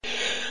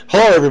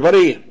Hello,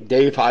 everybody.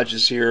 Dave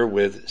Hodges here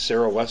with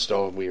Sarah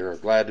Westall, and we are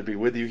glad to be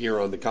with you here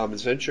on the Common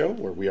Sense Show,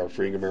 where we are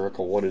freeing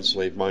America one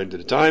enslaved mind at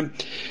a time.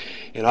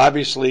 And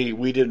obviously,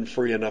 we didn't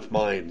free enough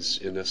minds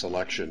in this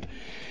election.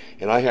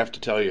 And I have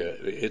to tell you,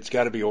 it's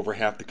got to be over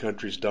half the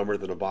country's dumber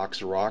than a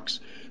box of rocks.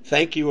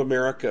 Thank you,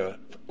 America,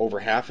 over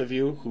half of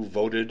you who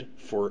voted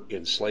for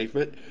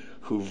enslavement,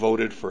 who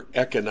voted for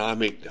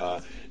economic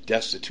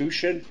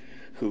destitution,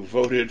 who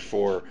voted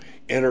for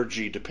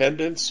energy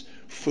dependence,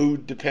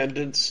 food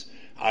dependence.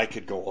 I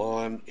could go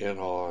on and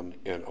on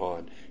and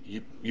on.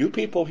 You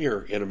people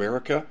here in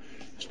America,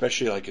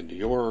 especially like in New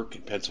York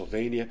and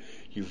Pennsylvania,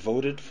 you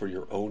voted for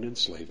your own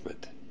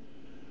enslavement.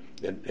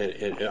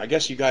 And I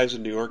guess you guys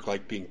in New York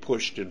like being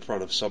pushed in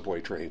front of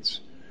subway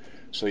trains.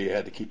 So you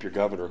had to keep your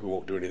governor who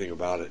won't do anything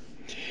about it.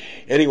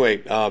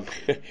 Anyway,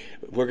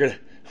 we're gonna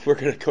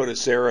go to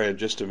Sarah in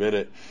just a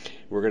minute.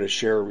 We're gonna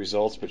share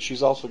results, but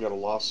she's also got a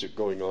lawsuit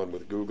going on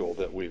with Google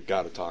that we've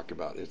got to talk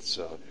about. It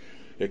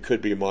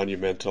could be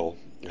monumental,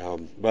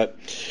 but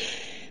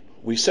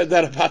we said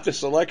that about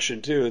this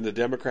election too, and the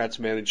Democrats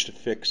managed to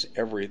fix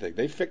everything.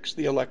 They fixed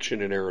the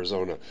election in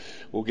Arizona.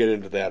 We'll get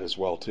into that as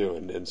well too.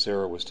 And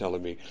Sarah was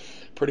telling me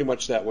pretty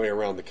much that way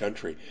around the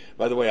country.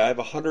 By the way, I have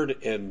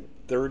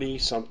 130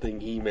 something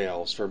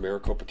emails from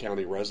Maricopa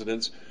County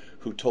residents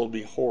who told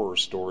me horror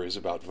stories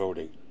about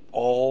voting,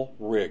 all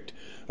rigged.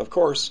 Of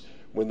course,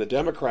 when the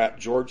Democrat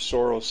George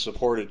Soros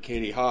supported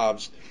Katie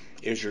Hobbs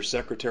is your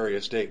Secretary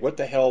of State, what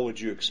the hell would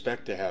you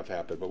expect to have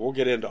happen? But we'll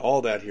get into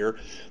all that here.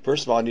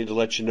 First of all, I need to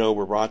let you know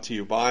we're brought to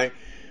you by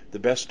the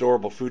best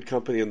storable food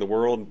company in the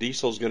world.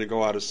 Diesel's going to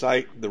go out of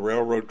sight. The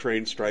railroad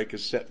train strike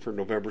is set for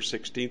November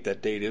 16th.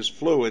 That date is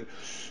fluid,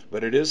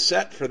 but it is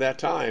set for that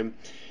time.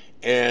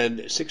 And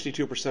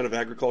 62% of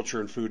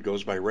agriculture and food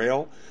goes by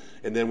rail.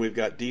 And then we've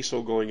got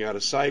diesel going out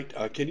of sight.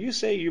 Can you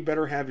say you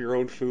better have your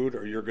own food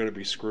or you're going to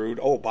be screwed?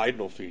 Oh, Biden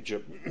will feed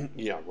you.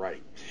 Yeah,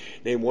 right.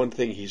 Name one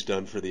thing he's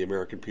done for the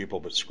American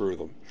people, but screw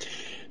them.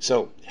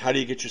 So how do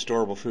you get your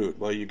storable food?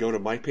 Well, you go to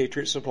My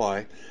Patriot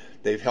Supply.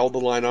 They've held the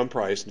line on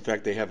price. In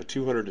fact, they have a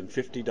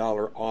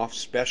 $250 off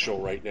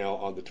special right now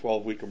on the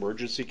 12-week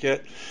emergency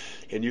kit.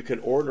 And you can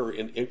order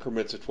in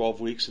increments of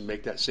 12 weeks and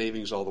make that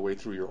savings all the way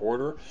through your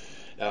order.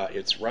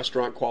 It's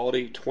restaurant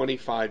quality,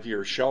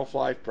 25-year shelf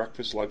life,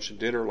 breakfast, lunch, and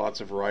dinner,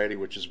 lots of variety,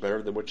 which is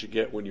better than what you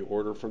get when you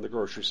order from the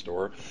grocery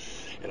store.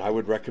 And I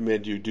would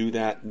recommend you do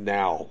that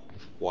now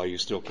while you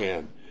still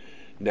can.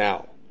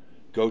 Now,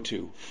 go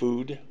to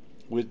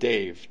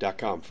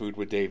foodwithdave.com,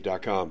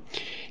 foodwithdave.com.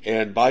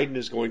 And Biden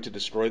is going to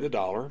destroy the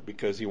dollar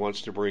because he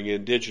wants to bring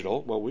in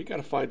digital. Well, we got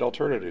to find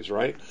alternatives,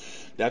 right?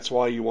 That's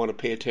why you want to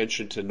pay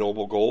attention to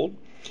Noble Gold.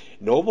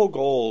 Noble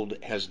Gold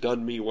has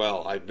done me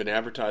well. I've been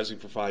advertising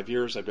for 5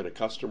 years. I've been a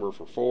customer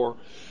for 4.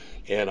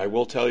 And I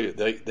will tell you,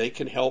 they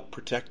can help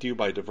protect you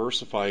by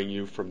diversifying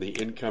you from the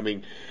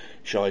incoming,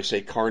 shall I say,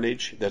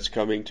 carnage that's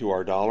coming to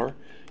our dollar.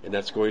 And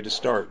that's going to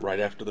start right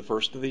after the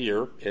first of the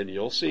year. And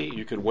you'll see,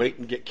 you can wait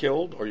and get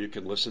killed, or you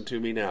can listen to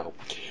me now.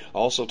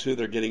 Also, too,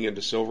 they're getting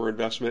into silver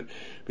investment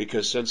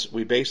because since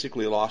we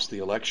basically lost the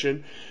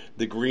election,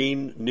 the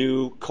green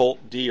new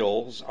cult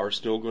deals are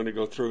still going to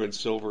go through, and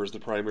silver is the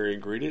primary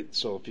ingredient.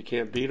 So if you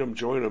can't beat them,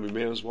 join them. You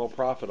may as well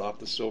profit off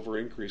the silver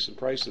increase in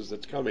prices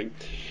that's coming.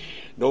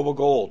 Noble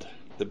Gold,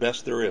 the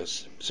best there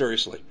is.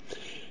 Seriously.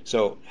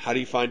 So how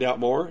do you find out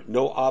more?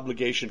 No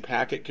obligation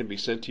packet can be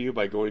sent to you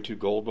by going to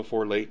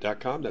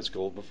goldbeforelate.com. That's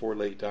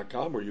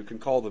goldbeforelate.com, or you can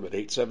call them at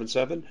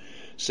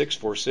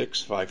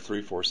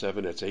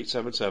 877-646-5347. That's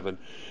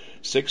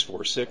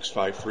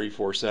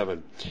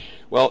 877-646-5347.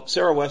 Well,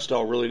 Sarah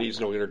Westall really needs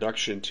no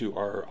introduction to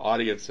our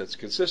audience that's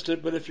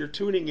consistent, but if you're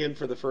tuning in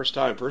for the first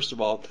time, first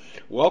of all,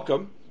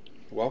 welcome.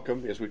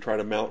 Welcome as we try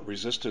to mount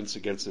resistance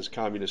against this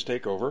communist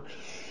takeover.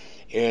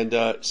 And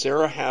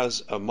Sarah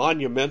has a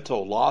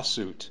monumental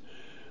lawsuit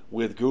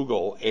with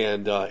Google,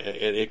 and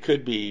it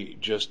could be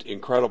just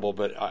incredible,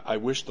 but I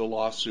wish the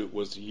lawsuit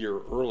was a year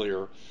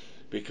earlier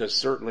because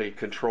certainly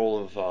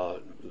control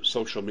of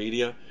social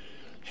media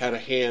had a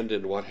hand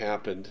in what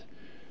happened.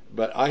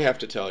 But I have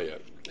to tell you,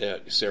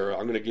 Sarah,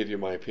 I'm going to give you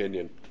my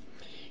opinion.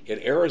 In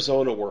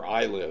Arizona, where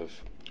I live,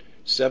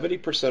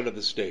 70% of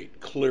the state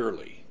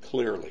clearly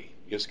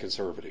is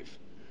conservative.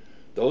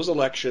 Those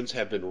elections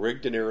have been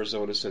rigged in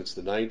Arizona since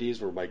the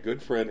 90s, where my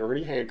good friend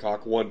Ernie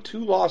Hancock won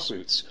 2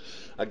 lawsuits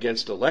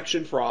against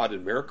election fraud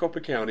in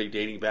Maricopa County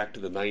dating back to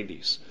the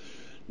 90s.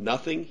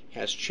 Nothing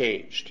has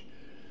changed.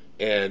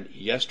 And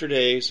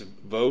yesterday's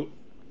vote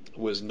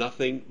was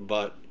nothing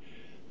but,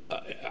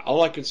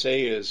 all I can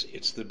say is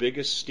it's the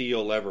biggest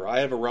steal ever.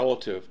 I have a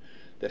relative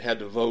that had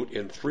to vote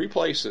in 3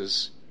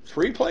 places,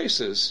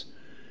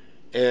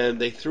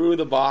 and they threw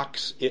the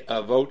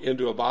vote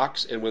into a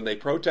box, and when they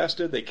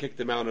protested, they kicked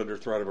them out under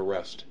threat of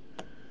arrest.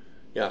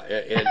 Yeah,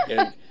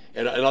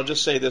 and I'll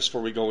just say this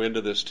before we go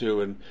into this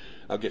too, and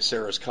I'll get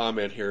Sarah's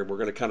comment here. We're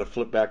going to kind of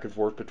flip back and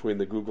forth between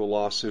the Google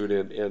lawsuit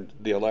and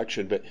the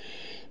election, but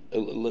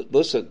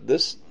listen,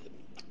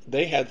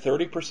 they had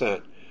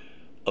 30%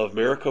 of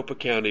Maricopa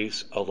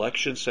County's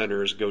election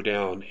centers go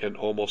down, and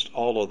almost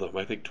all of them,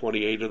 I think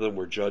 28 of them,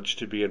 were judged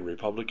to be in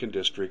Republican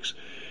districts.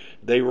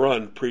 They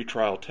run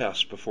pretrial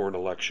tests before an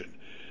election.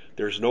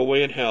 There's no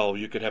way in hell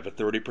you could have a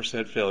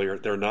 30% failure.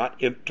 They're not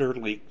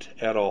interleaked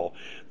at all.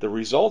 The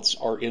results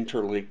are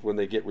interleaked when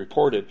they get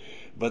reported,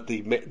 but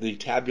the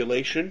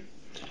tabulation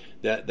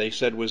that they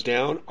said was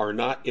down are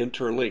not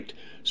interlinked.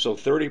 So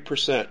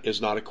 30%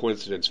 is not a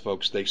coincidence,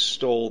 folks. They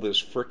stole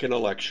this frickin'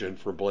 election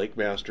from Blake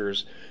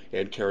Masters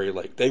and Kerry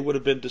Lake. They would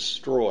have been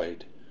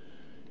destroyed.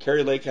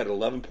 Kerry Lake had an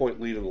 11-point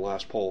lead in the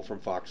last poll from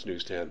Fox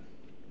News 10.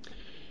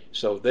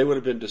 So they would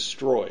have been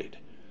destroyed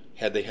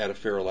had they had a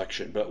fair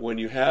election. But when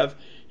you have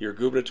your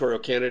gubernatorial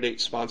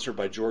candidate sponsored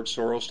by George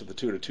Soros to the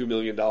tune of $2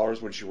 million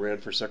when she ran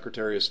for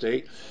Secretary of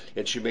State,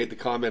 and she made the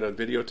comment on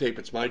videotape,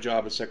 it's my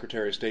job as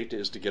Secretary of State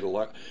is to get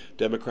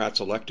Democrats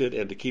elected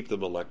and to keep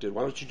them elected.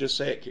 Why don't you just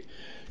say it,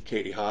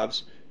 Katie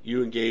Hobbs?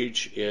 You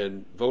engage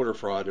in voter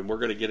fraud, and we're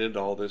going to get into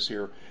all this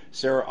here.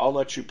 Sarah, I'll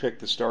let you pick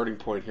the starting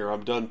point here.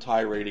 I'm done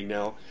tirading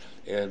now,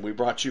 and we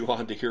brought you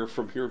on to hear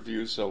from your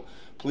views, so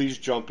please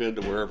jump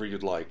into wherever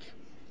you'd like.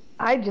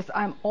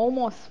 I'm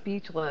almost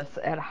speechless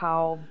at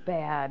how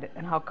bad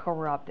and how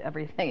corrupt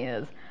everything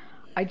is.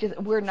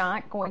 We're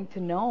not going to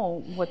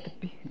know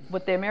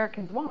what the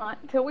Americans want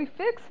until we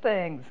fix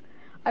things.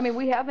 I mean,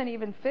 we haven't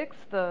even fixed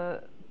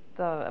the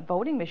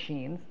voting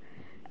machines,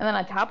 and then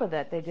on top of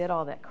that, they did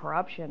all that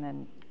corruption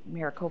in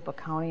Maricopa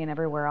County and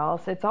everywhere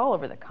else. It's all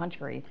over the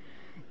country.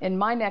 In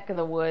my neck of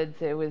the woods,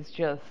 it was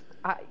just,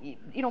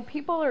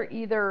 people are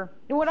either.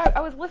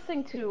 I was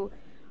listening to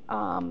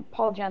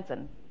Paul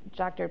Jensen.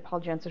 Dr.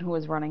 Paul Jensen, who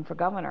was running for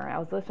governor. I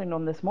was listening to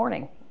him this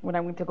morning when I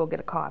went to go get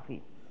a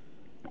coffee.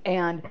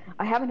 And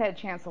I haven't had a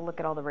chance to look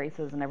at all the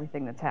races and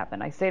everything that's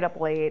happened. I stayed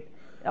up late.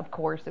 Of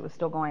course, it was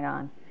still going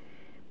on.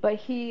 But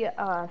he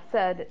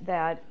said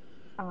that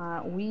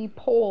we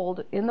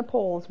polled, in the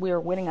polls, we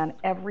were winning on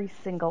every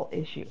single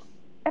issue.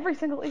 Every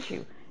single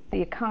issue.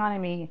 The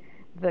economy,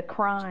 the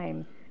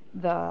crime,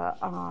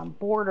 the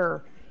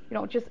border,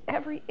 just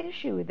every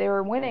issue they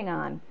were winning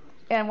on.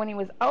 And when he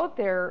was out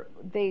there,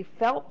 they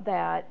felt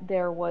that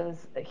there was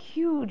a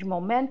huge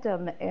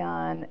momentum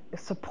and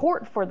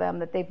support for them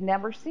that they've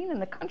never seen in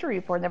the country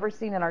before, never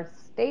seen in our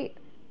state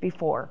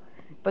before.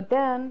 But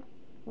then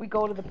we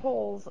go to the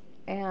polls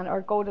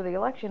or go to the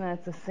election, and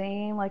it's the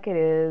same like it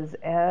is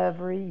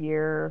every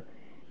year,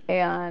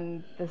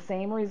 and the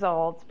same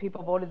results.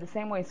 People voted the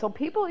same way. So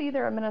people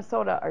either in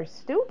Minnesota are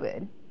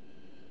stupid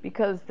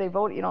because they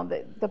vote.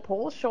 The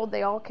polls showed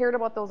they all cared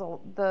about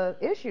the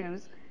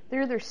issues.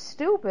 They're either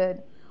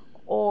stupid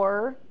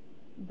or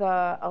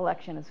the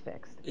election is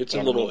fixed. It's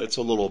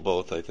a little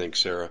both, I think,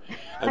 Sarah.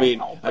 I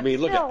mean,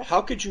 look at how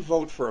could you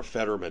vote for a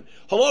Fetterman?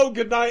 Hello,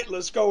 good night,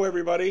 let's go,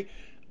 everybody.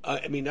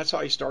 That's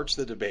how he starts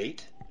the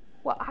debate.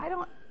 Well,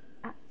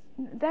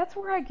 that's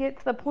where I get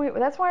to the point.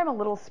 That's why I'm a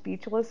little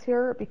speechless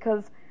here,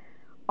 because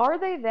are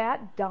they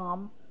that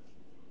dumb?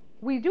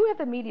 We do have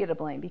the media to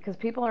blame because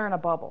people are in a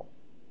bubble.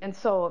 And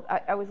so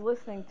I was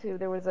listening to,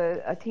 there was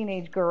a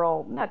teenage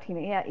girl, not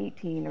teenage,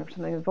 18 or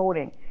something,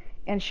 voting.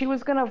 And she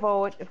was going to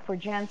vote for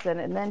Jensen.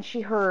 And then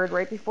she heard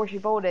right before she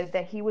voted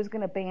that he was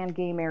going to ban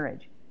gay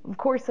marriage. Of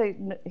course,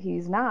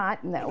 he's not.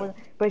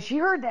 But she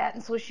heard that.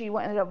 And so she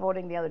ended up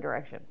voting the other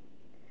direction.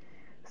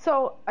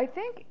 So I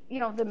think,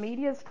 the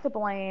media's to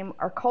blame.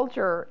 Our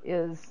culture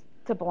is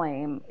to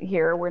blame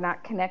here. We're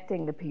not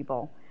connecting to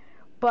people.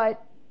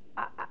 But,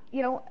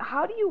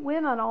 how do you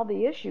win on all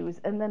the issues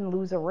and then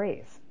lose a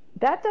race?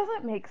 That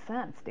doesn't make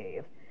sense,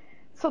 Dave.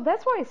 So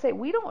that's why I say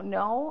we don't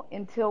know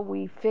until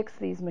we fix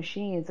these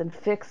machines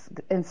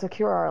and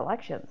secure our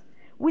elections.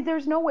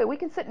 There's no way. We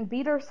can sit and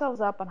beat ourselves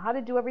up on how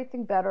to do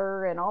everything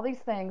better and all these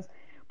things,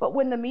 but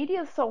when the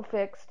media is so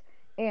fixed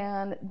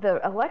and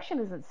the election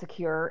isn't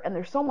secure and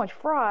there's so much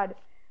fraud,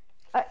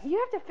 you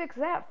have to fix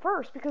that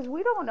first, because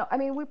we don't know. I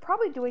mean, we're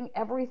probably doing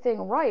everything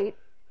right,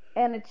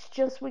 and it's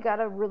just we got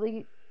a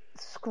really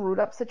screwed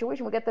up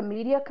situation. We got the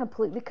media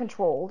completely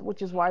controlled,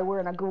 which is why we're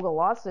in a Google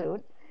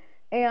lawsuit,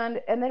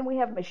 and then we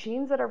have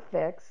machines that are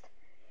fixed,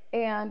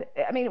 and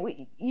I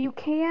mean you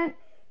can't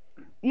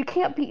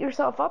beat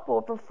yourself up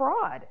over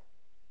fraud.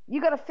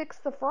 You got to fix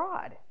the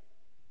fraud.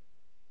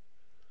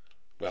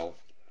 Well,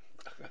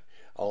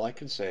 all I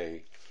can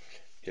say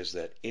is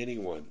that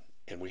anyone,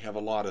 and we have a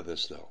lot of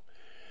this though.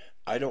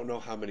 I don't know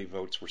how many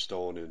votes were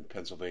stolen in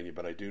Pennsylvania,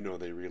 but I do know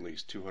they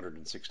released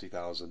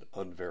 260,000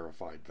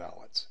 unverified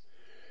ballots.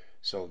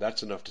 So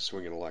that's enough to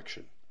swing an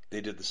election.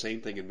 They did the same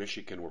thing in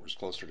Michigan, where it was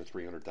closer to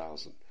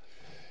 300,000,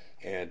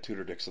 and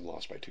Tudor Dixon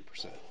lost by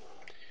 2%.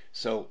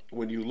 So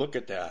when you look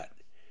at that,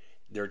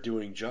 they're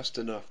doing just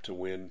enough to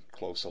win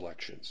close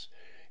elections.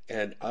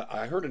 And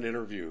I heard an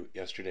interview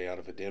yesterday out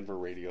of a Denver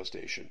radio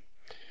station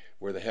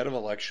where the head of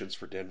elections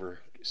for Denver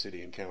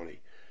City and County,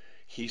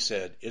 he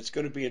said, it's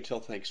going to be until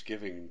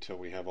Thanksgiving until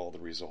we have all the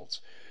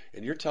results.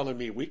 And you're telling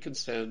me we can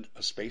send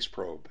a space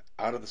probe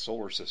out of the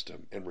solar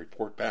system and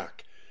report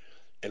back,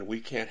 and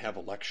we can't have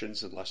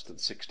elections in less than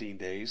 16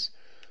 days?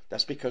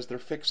 That's because they're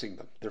fixing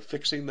them. They're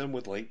fixing them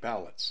with late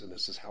ballots, and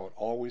this is how it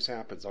always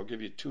happens. I'll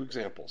give you two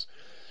examples.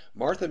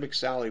 Martha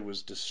McSally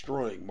was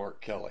destroying Mark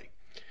Kelly,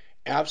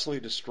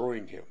 absolutely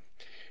destroying him.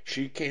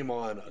 She came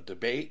on a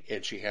debate,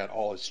 and she had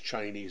all his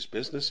Chinese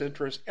business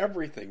interests.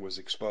 Everything was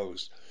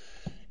exposed,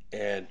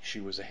 and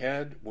she was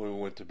ahead when we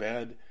went to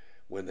bed.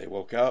 When we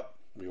woke up.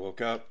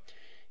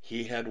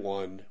 He had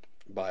won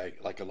by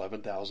like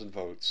 11,000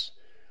 votes,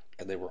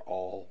 and they were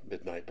all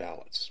midnight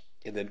ballots.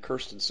 And then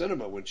Kirsten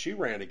Sinema, when she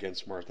ran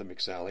against Martha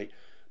McSally,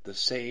 the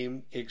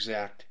same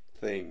exact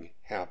thing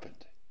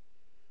happened.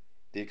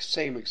 The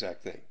same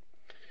exact thing.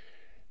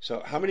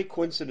 So, how many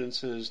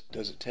coincidences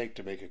does it take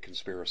to make a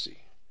conspiracy?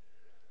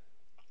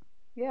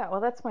 Yeah, well,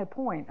 that's my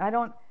point. I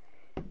don't.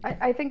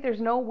 I think there's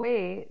no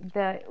way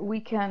that we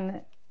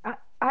can.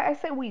 I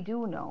say we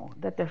do know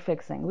that they're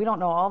fixing. We don't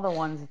know all the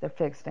ones that they're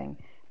fixing,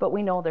 but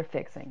we know they're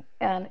fixing,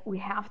 and we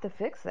have to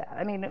fix that.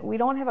 I mean, we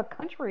don't have a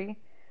country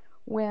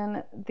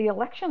when the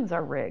elections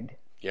are rigged.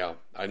 Yeah,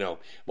 I know.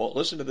 Well,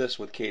 listen to this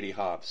with Katie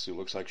Hobbs, who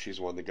looks like she's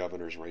won the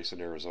governor's race in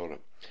Arizona.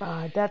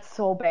 That's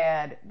so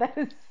bad. That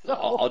is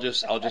I'll so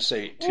just I'll just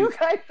say You two.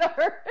 guys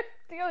are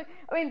dealing.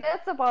 I mean,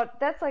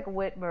 that's like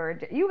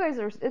Whitmer. You guys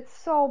are. It's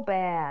so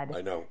bad.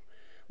 I know.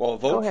 Well,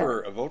 Go ahead.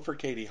 a vote for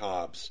Katie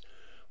Hobbs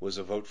was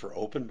a vote for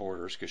open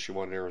borders because she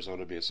wanted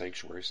Arizona to be a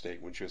sanctuary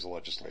state when she was a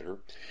legislator,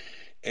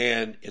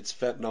 and it's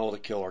fentanyl to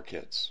kill our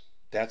kids.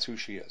 That's who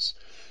she is.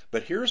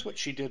 But here's what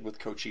she did with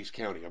Cochise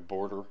County, a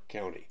border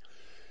county.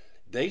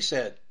 They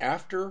said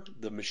after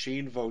the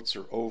machine votes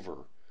are over,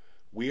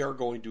 we are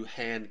going to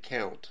hand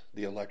count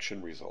the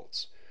election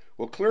results.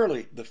 Well,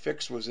 clearly the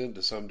fix was in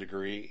to some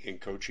degree in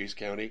Cochise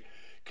County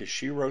because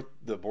she wrote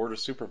the Board of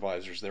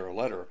Supervisors there a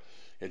letter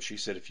and she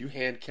said, if you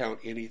hand count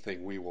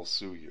anything, we will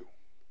sue you.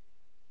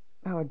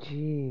 Oh,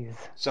 jeez.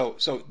 So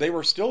they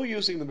were still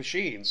using the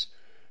machines,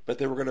 but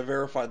they were going to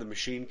verify the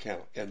machine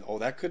count. And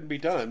that couldn't be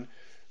done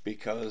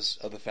because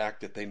of the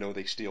fact that they know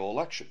they steal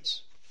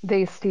elections.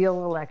 They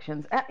steal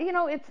elections.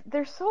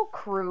 They're so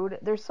crude.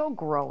 They're so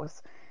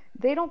gross.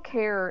 They don't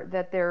care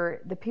that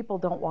the people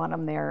don't want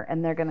them there,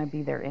 and they're going to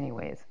be there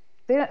anyways.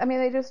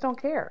 They just don't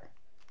care.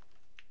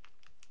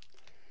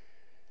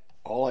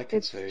 All I can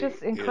It's say just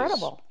is,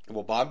 incredible.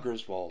 well, Bob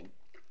Griswold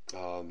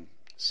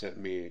sent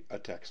me a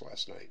text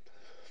last night,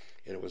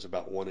 and it was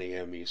about 1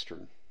 a.m.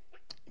 Eastern,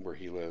 where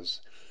he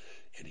lives,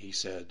 and he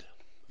said,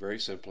 very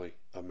simply,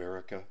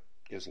 America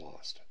is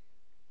lost.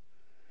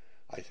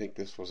 I think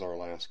this was our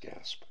last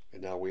gasp,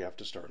 and now we have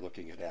to start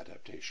looking at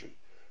adaptation.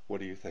 What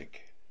do you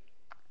think?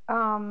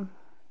 Um,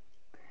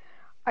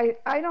 I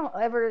don't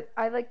ever.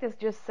 I like to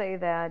just say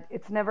that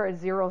it's never a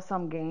zero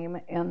sum game,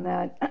 and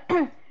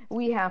that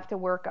we have to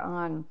work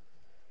on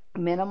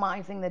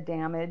minimizing the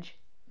damage,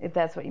 if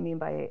that's what you mean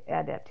by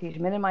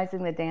adaptation,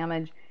 minimizing the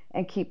damage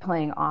and keep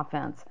playing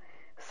offense.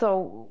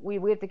 So we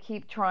have to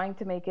keep trying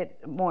to make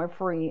it more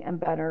free and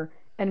better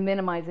and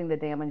minimizing the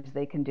damage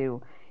they can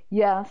do.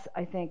 Yes,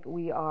 I think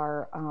we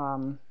are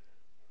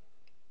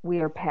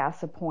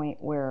past a point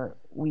where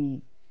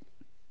we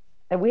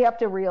have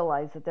to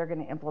realize that they're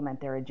going to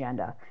implement their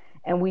agenda.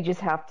 And we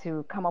just have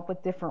to come up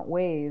with different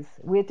ways.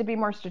 We have to be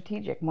more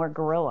strategic, more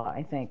guerrilla,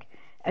 I think,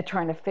 at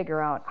trying to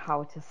figure out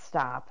how to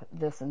stop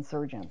this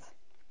insurgence.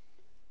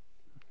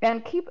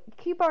 And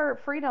keep our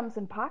freedoms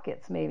in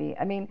pockets, maybe.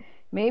 I mean,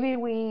 maybe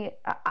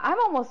I'm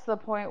almost to the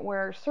point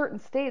where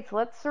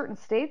let certain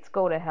states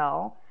go to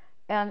hell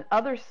and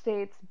other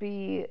states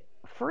be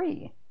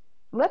free.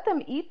 Let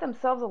them eat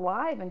themselves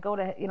alive and go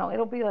to,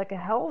 it'll be like a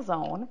hell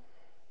zone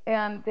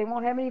and they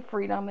won't have any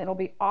freedom. It'll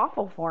be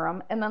awful for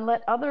them. And then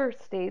let other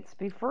states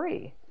be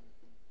free.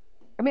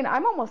 I mean,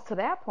 I'm almost to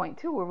that point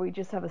too, where we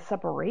just have a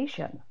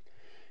separation.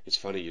 It's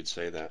funny you'd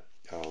say that.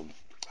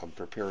 I'm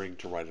preparing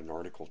to write an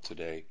article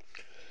today.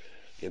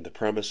 And the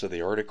premise of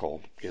the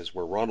article is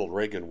where Ronald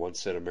Reagan once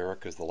said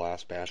America is the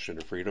last bastion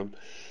of freedom.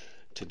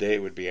 Today it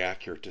would be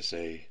accurate to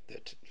say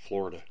that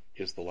Florida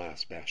is the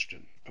last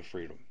bastion of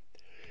freedom.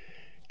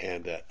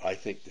 And that I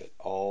think that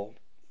all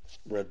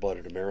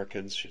red-blooded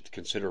Americans should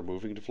consider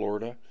moving to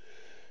Florida,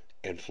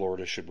 and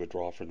Florida should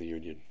withdraw from the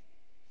Union.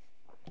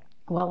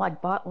 Well, I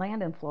bought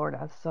land in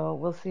Florida, so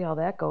we'll see how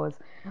that goes.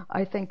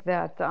 I think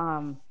that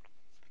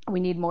we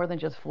need more than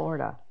just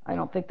Florida. I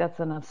don't think that's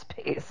enough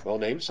space. Well,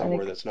 name I somewhere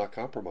think, that's not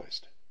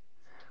compromised.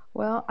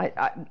 well,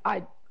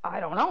 I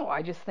don't know.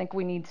 I just think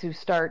we need to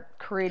start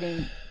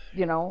creating,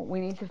 we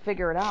need to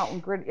figure it out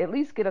and at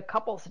least get a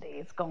couple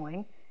states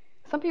going.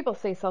 Some people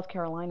say South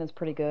Carolina is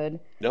pretty good.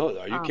 No,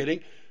 are you Um,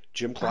 kidding?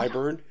 Jim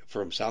Clyburn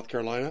from South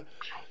Carolina,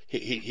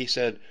 he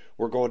said,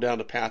 we're going down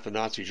the path of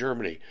Nazi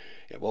Germany.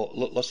 Well,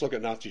 let's look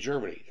at Nazi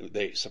Germany.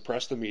 They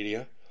suppressed the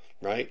media,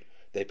 right?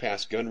 They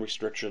passed gun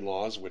restriction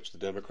laws, which the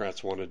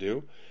Democrats want to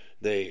do.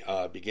 They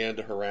began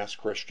to harass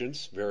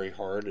Christians very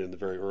hard in the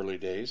very early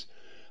days.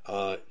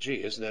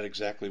 Isn't that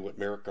exactly what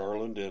Merrick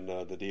Garland and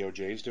the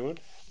DOJ is doing?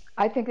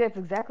 I think that's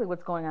exactly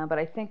what's going on, but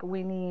I think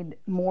we need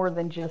more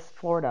than just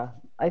Florida.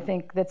 I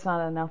think that's not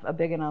a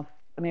big enough.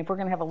 I mean, if we're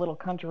going to have a little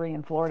country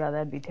in Florida,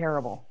 that'd be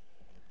terrible.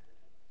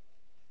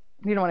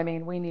 You know what I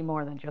mean? We need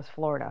more than just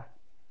Florida.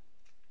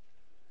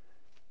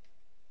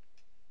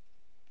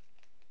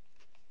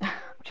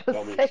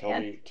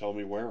 saying? Tell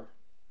me where.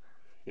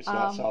 It's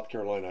not Um, South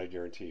Carolina, I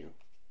guarantee you.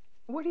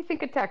 what do you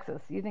think of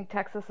Texas? You think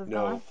Texas is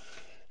No, gone?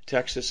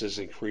 Texas is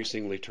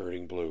increasingly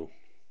turning blue.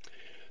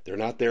 They're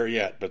not there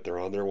yet, but they're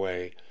on their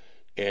way.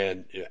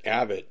 And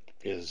Abbott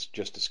is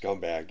just a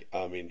scumbag.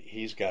 I mean,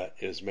 he's got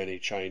as many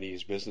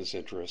Chinese business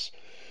interests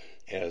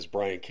as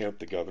Brian Kemp,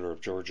 the governor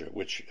of Georgia,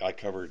 which I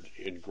covered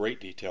in great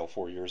detail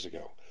 4 years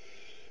ago.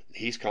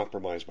 He's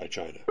compromised by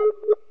China.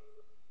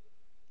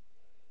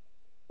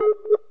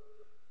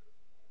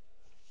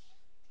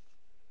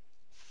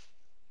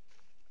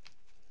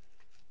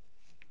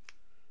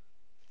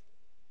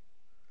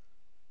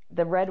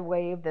 The red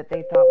wave that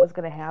they thought was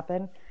going to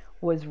happen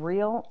was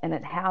real, and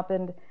it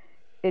happened.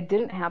 It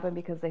didn't happen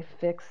because they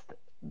fixed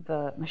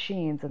the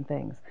machines and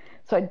things.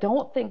 So I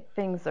don't think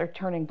things are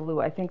turning blue.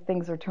 I think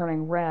things are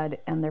turning red,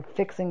 and they're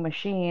fixing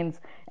machines,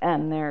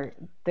 and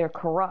they're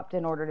corrupt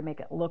in order to make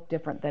it look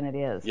different than it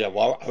is. Yeah,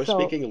 well, I was So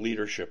speaking of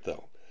leadership,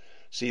 though.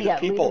 See, the yeah,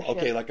 people, leadership.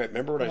 okay, like I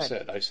remember what Go I ahead.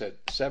 said. I said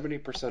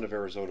 70% of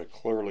Arizona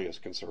clearly is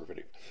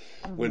conservative.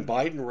 When Hmm.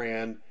 Biden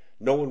ran,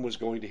 no one was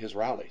going to his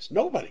rallies.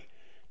 Nobody.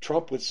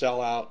 Trump would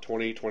sell out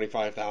 20,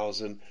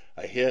 25,000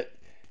 a hit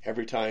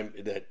every time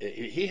that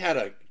he had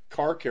a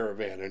car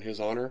caravan in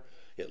his honor.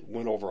 It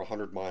went over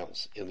 100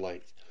 miles in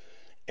length.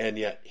 And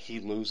yet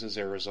he loses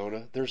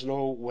Arizona. There's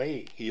no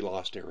way he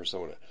lost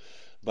Arizona.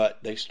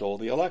 But they stole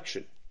the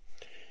election.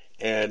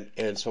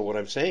 And so what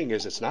I'm saying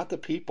is it's not the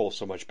people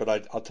so much, but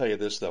I'll tell you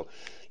this though.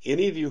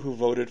 Any of you who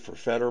voted for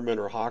Fetterman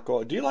or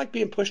Hochul, do you like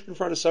being pushed in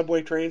front of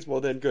subway trains? Well,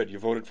 then good. You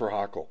voted for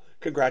Hochul.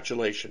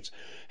 Congratulations.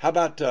 How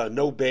about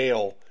no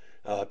bail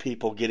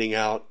people getting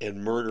out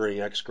and murdering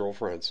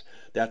ex-girlfriends?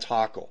 That's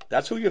Hochul.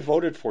 That's who you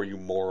voted for, you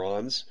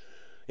morons.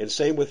 And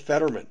same with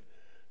Fetterman.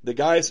 The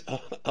guy's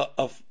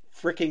a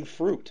freaking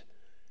fruit.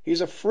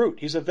 He's a fruit.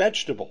 He's a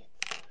vegetable.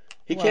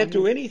 He Well, can't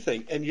do he's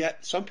anything, and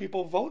yet some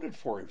people voted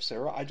for him,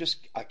 Sarah.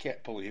 I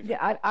can't believe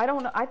yeah. it. I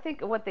don't know. I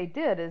think what they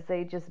did is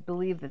they just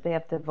believe that they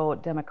have to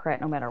vote Democrat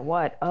no matter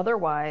what.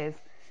 Otherwise,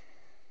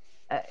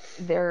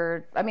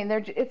 they're. I mean,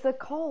 they're. It's a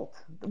cult.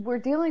 We're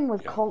dealing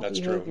with Yeah, cult that's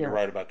true. You're behavior.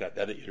 right about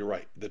that. You're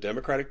right. The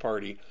Democratic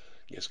Party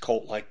is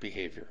cult-like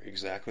behavior.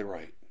 Exactly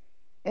right.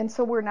 And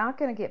so we're not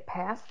going to get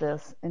past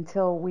this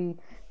until we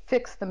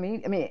fix the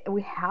media. I mean,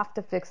 we have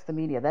to fix the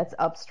media. That's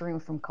upstream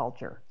from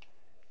culture.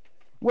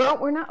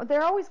 We're not.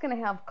 They're always going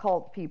to have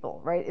cult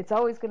people, right? It's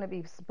always going to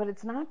be, but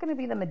it's not going to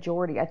be the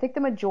majority. I think the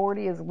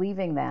majority is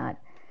leaving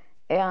that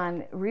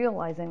and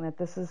realizing that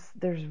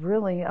there's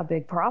really a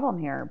big problem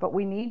here. But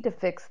we need to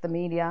fix the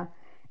media,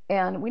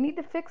 and we need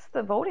to fix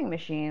the voting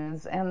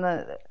machines,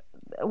 and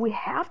we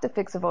have to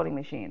fix the voting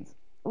machines.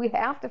 We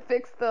have to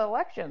fix the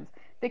elections.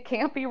 They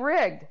can't be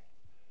rigged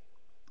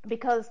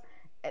because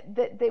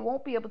they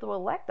won't be able to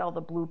elect all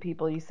the blue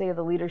people. You say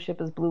the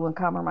leadership is blue and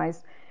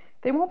compromised.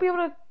 They won't be able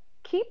to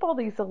keep all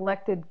these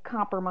elected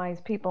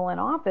compromised people in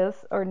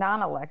office or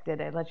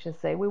non-elected. Let's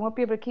just say we won't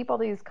be able to keep all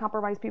these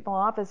compromised people in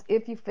office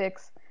if you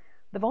fix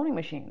the voting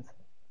machines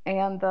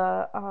and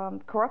the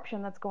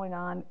corruption that's going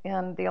on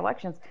in the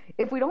elections.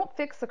 If we don't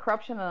fix the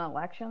corruption in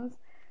elections,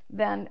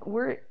 then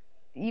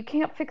you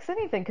can't fix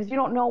anything because you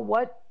don't know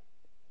what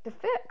to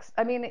fix.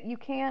 I mean, you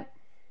can't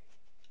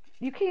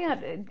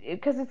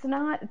because it's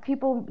not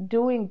people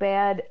doing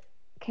bad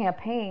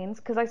campaigns.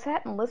 Because I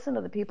sat and listened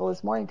to the people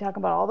this morning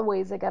talking about all the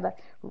ways they got to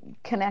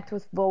connect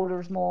with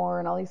voters more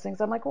and all these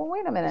things. I'm like, well,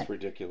 wait a It's minute.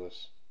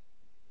 ridiculous.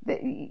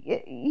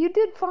 You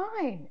did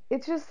fine.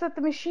 It's just that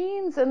the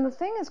machines and the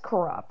thing is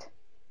corrupt.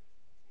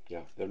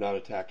 Yeah, they're not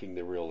attacking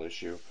the real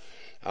issue.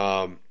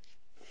 Um,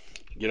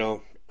 you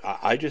know,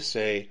 I just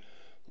say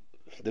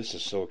this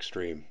is so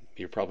extreme.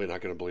 You're probably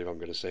not going to believe I'm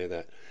going to say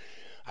that.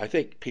 I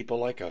think people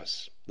like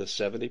us, the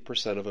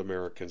 70% of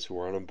Americans who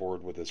aren't on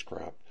board with this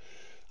crap,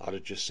 ought to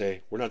just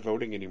say, we're not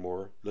voting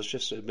anymore. Let's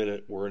just admit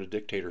it. We're in a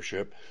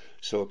dictatorship.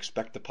 So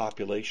expect the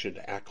population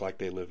to act like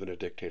they live in a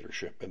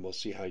dictatorship. And we'll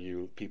see how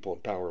you people in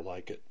power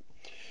like it.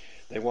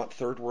 They want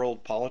third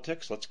world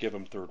politics. Let's give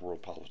them third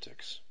world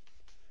politics.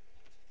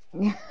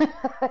 You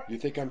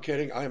think I'm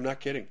kidding? I am not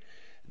kidding.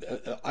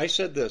 I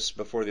said this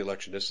before the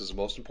election. This is the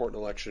most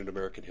important election in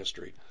American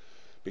history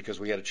because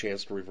we had a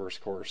chance to reverse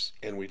course,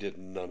 and we did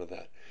none of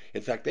that.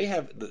 In fact, they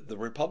have the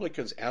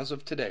Republicans, as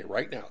of today,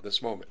 right now,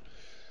 this moment,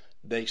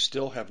 they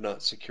still have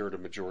not secured a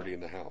majority in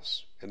the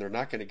House, and they're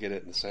not going to get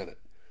it in the Senate.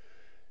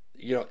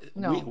 You know,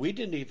 we, No. we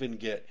didn't even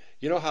get,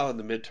 you know how in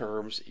the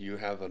midterms you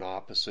have an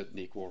opposite and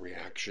equal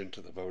reaction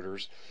to the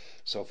voters?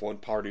 So if one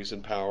party's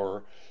in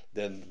power,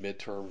 then the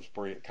midterms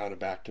bring it kind of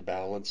back to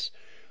balance.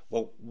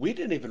 Well, we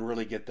didn't even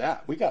really get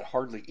that. We got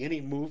hardly any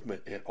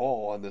movement at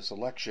all on this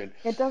election.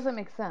 It doesn't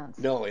make sense.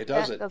 No, it That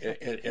doesn't. doesn't.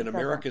 And It doesn't.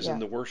 America's in Yeah.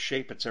 the worst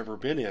shape it's ever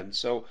been in.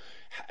 So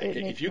It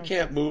if makes you no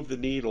can't sense. move the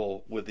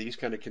needle with these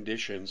kind of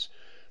conditions,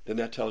 then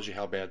that tells you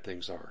how bad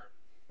things are.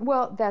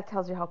 Well, that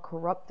tells you how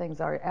corrupt things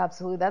are.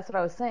 Absolutely. That's what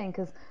I was saying.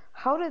 Because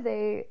how do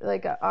they,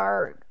 like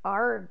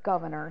our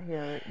governor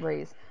here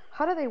race,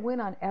 how do they win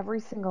on every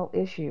single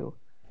issue?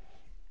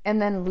 and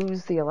then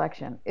lose the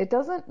election. It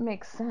doesn't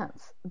make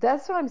sense.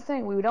 That's what I'm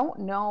saying. We don't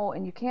know,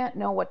 and you can't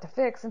know what to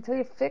fix until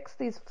you fix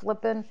these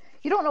flippin'.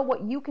 You don't know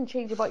what you can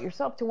change about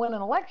yourself to win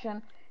an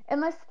election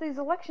unless these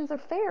elections are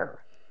fair.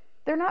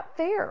 They're not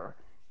fair,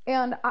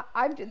 and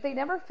they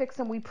never fix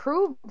them. We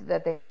proved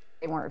that they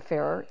weren't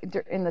fair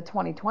in the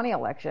 2020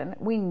 election.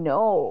 We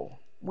know.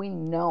 We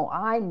know.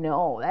 I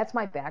know. That's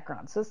my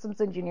background: systems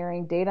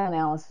engineering, data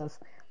analysis.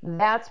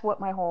 That's what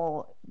my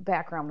whole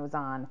background was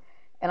on.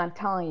 And I'm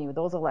telling you,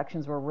 those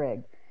elections were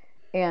rigged.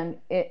 And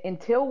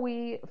until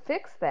we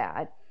fix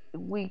that,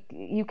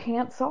 you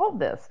can't solve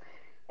this.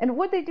 And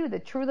what they do, the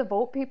True the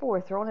Vote people were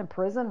thrown in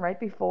prison right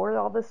before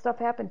all this stuff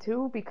happened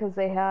too, because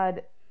they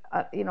had,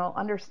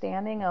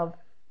 understanding of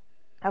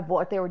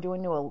what they were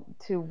doing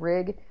to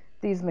rig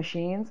these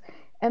machines.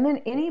 And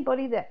then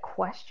anybody that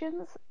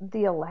questions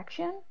the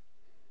election,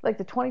 like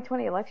the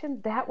 2020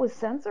 election, that was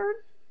censored.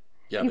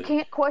 Yeah, You but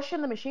can't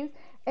question the machines,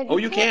 and oh,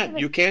 you you can't can. even.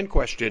 You can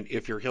question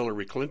if you're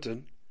Hillary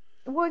Clinton.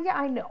 Well, yeah,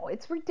 I know.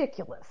 It's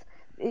ridiculous.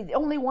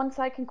 Only one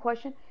side can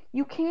question.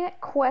 You can't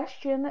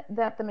question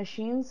that the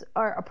machines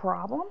are a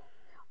problem.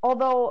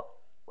 Although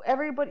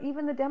everybody,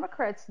 even the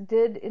Democrats,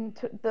 did in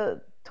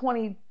the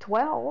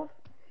 2012.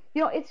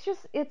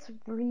 It's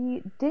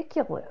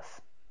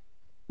ridiculous.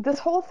 This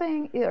whole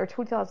thing, or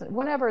 2000,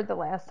 whenever the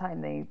last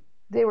time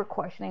they were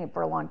questioning it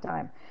for a long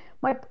time.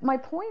 My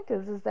point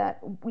is that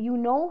you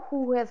know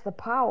who has the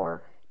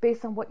power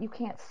based on what you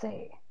can't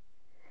say.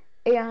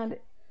 And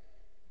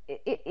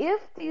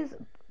if these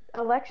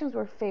elections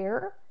were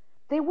fair,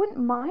 they wouldn't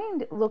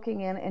mind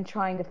looking in and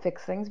trying to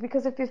fix things,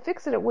 because if you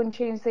fix it, it wouldn't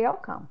change the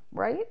outcome,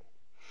 right?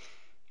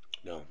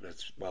 No,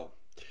 that's well.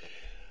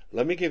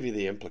 Let me give you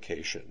the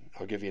implication.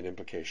 I'll give you an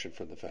implication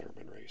from the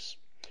Fetterman race.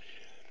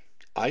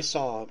 I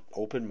saw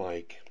open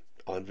mic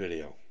on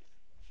video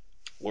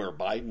where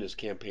Biden is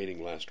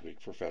campaigning last week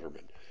for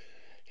Fetterman.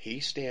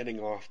 He's standing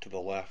off to the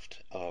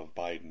left of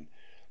Biden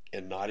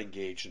and not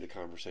engaged in the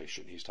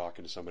conversation. He's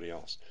talking to somebody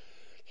else.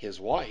 His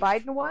wife,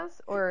 Biden was,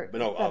 or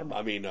no, Fetterman?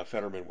 I mean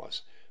Fetterman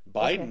was.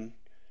 Okay. Biden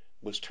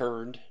was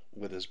turned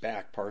with his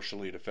back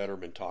partially to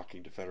Fetterman,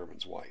 talking to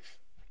Fetterman's wife,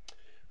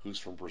 who's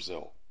from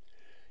Brazil.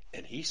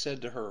 And he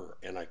said to her,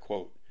 and I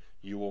quote,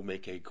 "You will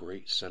make a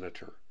great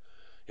senator."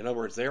 In other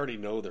words, they already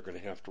know they're going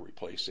to have to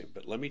replace him.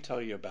 But let me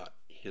tell you about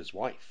his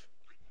wife.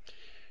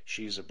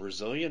 She's a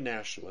Brazilian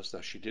nationalist.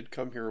 Now, she did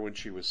come here when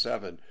she was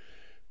 7,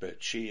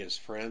 but she is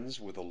friends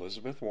with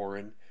Elizabeth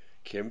Warren,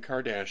 Kim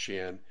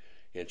Kardashian,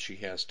 and she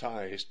has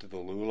ties to the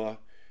Lula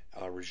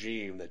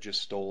regime that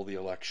just stole the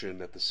election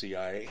that the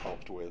CIA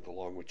helped with,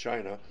 along with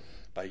China,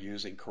 by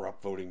using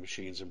corrupt voting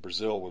machines in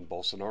Brazil when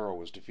Bolsonaro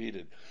was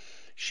defeated.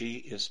 She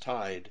is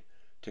tied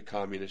to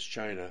communist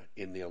China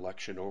in the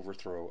election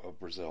overthrow of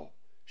Brazil.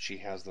 She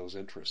has those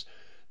interests.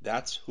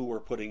 That's who we're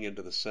putting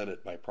into the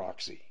Senate by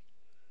proxy.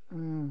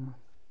 Mm.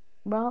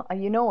 Well,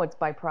 it's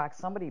by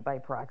proxy, somebody by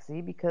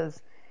proxy, because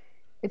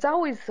it's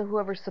always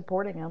whoever's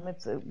supporting him.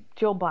 It's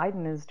Joe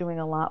Biden is doing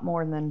a lot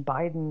more than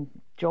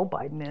Joe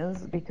Biden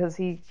is, because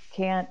he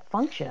can't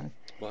function.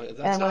 Well, that's And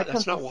when not it that's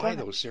comes to not why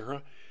Senate, though,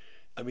 Sarah.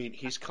 I mean,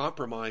 he's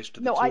compromised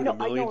to the no, tune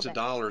of I know millions of that.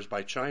 dollars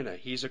by China.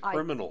 He's a I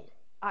criminal.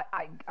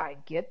 I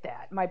get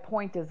that. My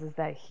point is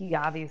that he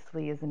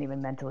obviously isn't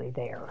even mentally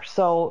there.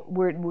 So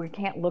we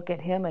can't look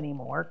at him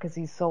anymore because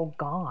he's so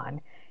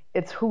gone.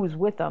 It's who's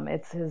with him.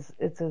 It's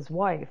his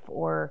wife,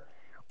 or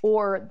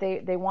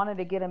they wanted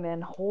to get him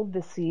in, hold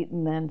the seat,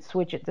 and then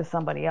switch it to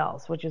somebody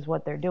else, which is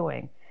what they're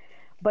doing.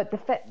 But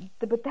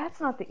that's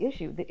not the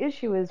issue. The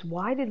issue is,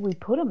 why did we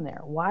put him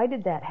there? Why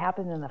did that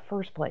happen in the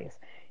first place?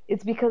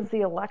 It's because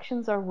the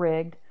elections are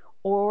rigged,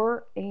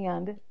 or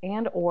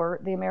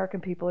the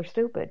American people are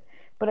stupid.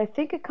 But I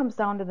think it comes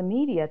down to the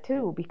media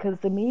too, because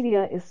the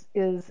media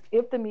is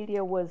if the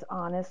media was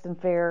honest and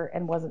fair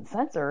and wasn't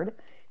censored,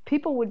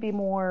 people would be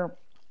more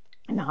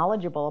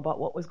knowledgeable about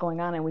what was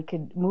going on, and we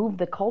could move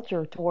the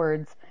culture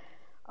towards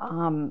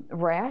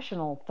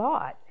rational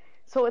thought.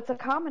 So it's a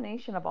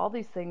combination of all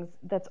these things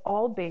that's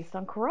all based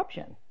on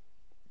corruption.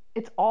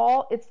 It's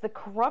the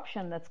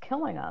corruption that's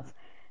killing us.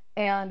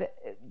 And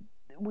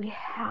we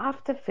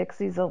have to fix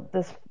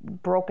this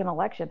broken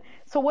election.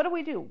 So what do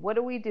we do? What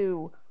do we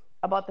do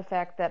about the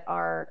fact that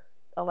our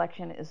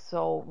election is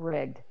so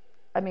rigged?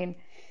 I mean,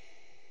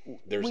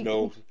 There's we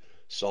no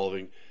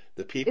solving.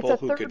 The it's people a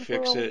who could third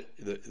fix world.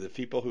 it, the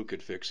people who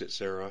could fix it,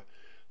 Sarah,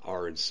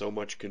 are in so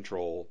much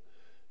control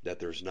that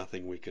there's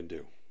nothing we can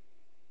do.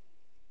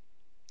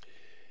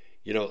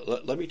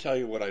 Let me tell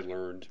you what I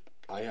learned.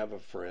 I have a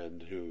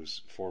friend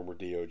whose former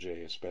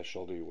DOJ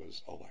specialty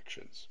was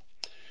elections.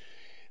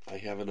 I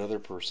have another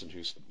person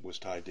who was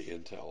tied to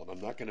Intel, and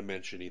I'm not going to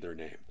mention either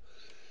name,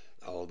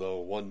 although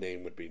one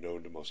name would be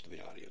known to most of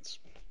the audience.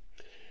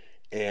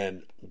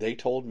 And they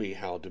told me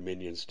how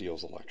Dominion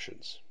steals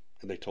elections.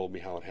 And they told me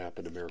how it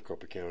happened in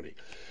Maricopa County.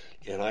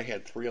 And I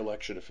had 3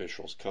 election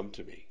officials come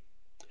to me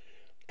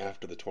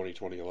after the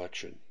 2020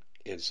 election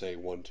and say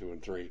 1, 2,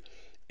 and 3.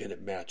 And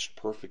it matched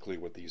perfectly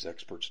what these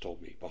experts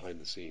told me behind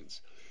the scenes.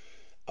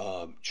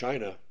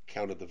 China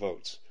counted the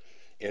votes.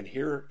 And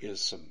here is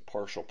some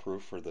partial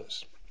proof for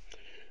this.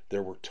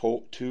 There were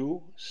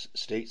two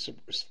state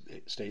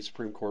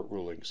Supreme Court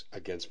rulings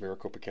against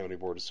Maricopa County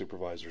Board of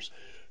Supervisors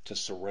to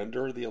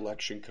surrender the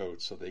election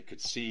code so they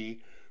could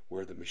see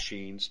where the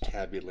machines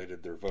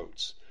tabulated their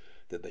votes.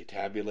 Did they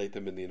tabulate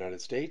them in the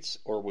United States,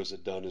 or was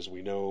it done, as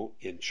we know,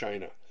 in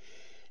China?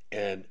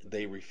 And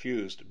they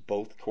refused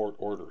both court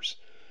orders.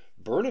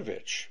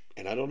 Brnovich,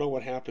 and I don't know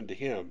what happened to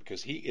him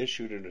because he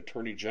issued an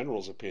attorney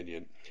general's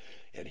opinion,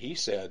 and he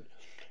said,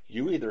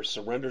 you either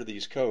surrender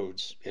these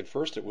codes, and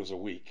first it was a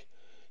week,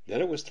 then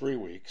it was 3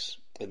 weeks,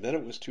 and then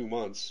it was 2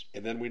 months,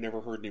 and then we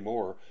never heard any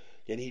more,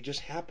 and he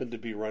just happened to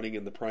be running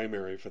in the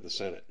primary for the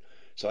Senate.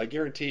 So I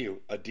guarantee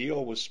you, a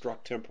deal was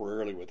struck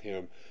temporarily with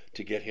him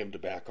to get him to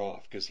back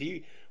off, because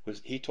he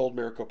told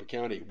Maricopa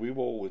County, we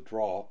will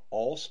withdraw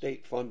all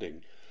state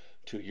funding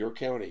to your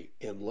county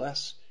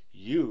unless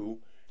you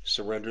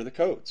surrender the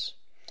codes.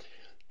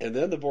 And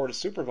then the Board of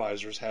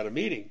Supervisors had a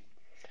meeting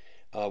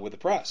with the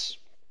press.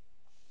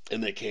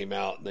 And they came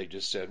out and they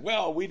just said,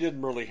 well, we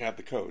didn't really have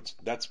the codes.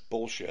 That's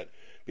bullshit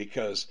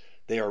because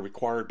they are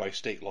required by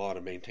state law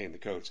to maintain the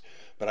codes.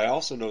 But I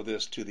also know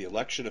this too, the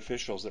election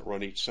officials that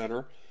run each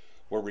center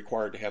were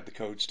required to have the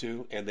codes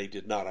too, and they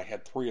did not. I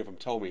had 3 of them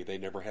tell me they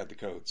never had the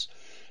codes.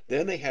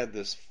 Then they had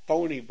this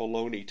phony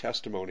baloney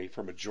testimony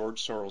from a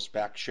George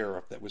Soros-backed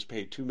sheriff that was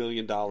paid $2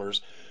 million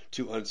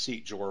to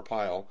unseat Joe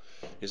Arpaio.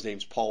 His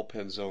name's Paul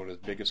Penzone, the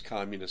biggest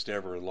communist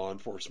ever in law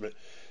enforcement.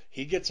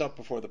 He gets up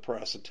before the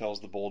press and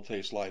tells the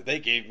bold-faced lie, they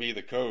gave me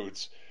the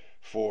codes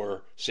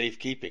for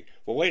safekeeping.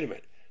 Well, wait a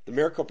minute. The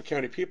Maricopa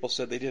County people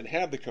said they didn't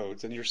have the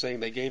codes, and you're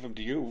saying they gave them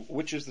to you.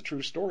 Which is the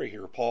true story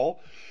here,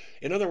 Paul?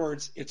 In other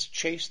words, it's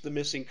chased the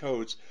missing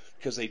codes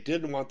because they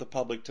didn't want the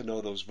public to know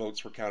those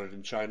votes were counted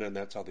in China, and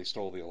that's how they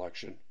stole the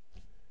election.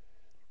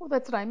 Well,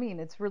 that's what I mean.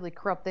 It's really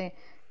corrupt.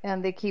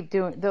 They keep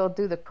they'll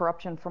do the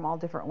corruption from all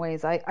different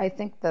ways. I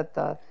think that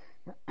the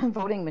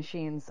voting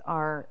machines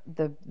are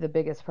the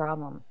biggest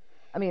problem.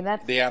 I mean,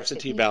 that's the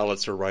absentee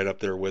ballots are right up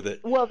there with it.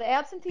 Well, the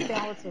absentee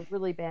ballots are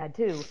really bad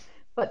too.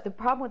 But the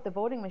problem with the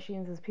voting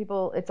machines is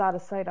it's out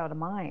of sight, out of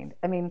mind.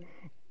 I mean,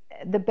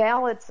 the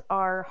ballots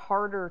are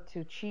harder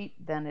to cheat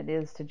than it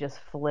is to just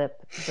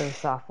flip the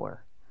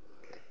software.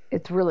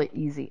 It's really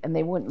easy, and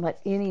they wouldn't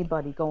let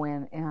anybody go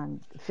in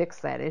and fix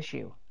that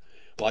issue.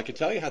 Well, I can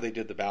tell you how they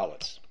did the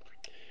ballots.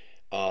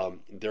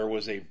 There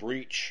was a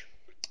breach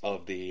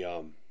of the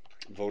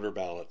voter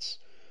ballots,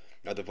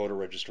 the voter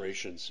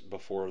registrations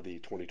before the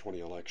 2020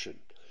 election.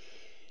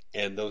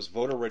 And those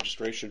voter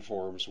registration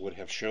forms would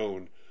have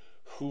shown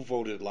who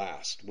voted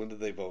last. When did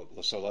they vote?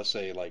 So let's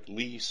say like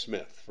Lee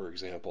Smith, for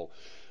example.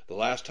 The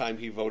last time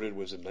he voted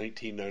was in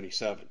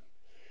 1997.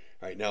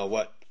 Right now,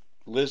 what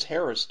Liz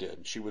Harris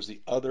did, she was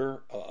the other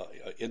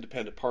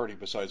independent party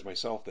besides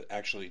myself that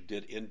actually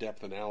did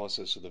in-depth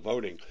analysis of the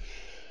voting.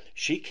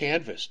 She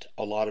canvassed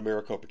a lot of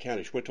Maricopa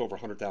County. She went to over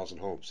 100,000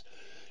 homes.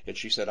 And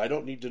she said, I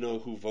don't need to know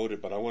who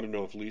voted, but I want to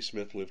know if Lee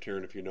Smith lived here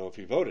and if you know if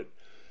he voted.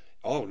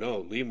 Oh, no,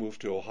 Lee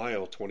moved to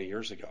Ohio 20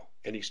 years ago,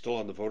 and he's still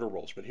on the voter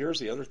rolls. But here's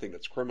the other thing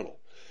that's criminal.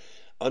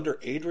 Under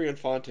Adrian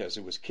Fontes,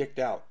 who was kicked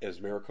out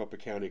as Maricopa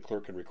County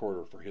clerk and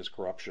recorder for his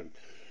corruption,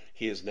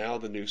 he is now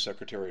the new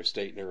Secretary of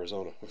State in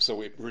Arizona. So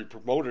we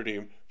promoted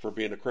him for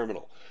being a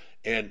criminal.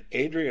 And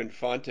Adrian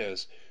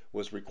Fontes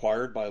was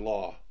required by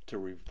law to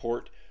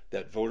report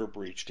that voter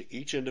breach to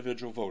each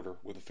individual voter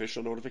with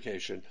official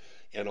notification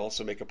and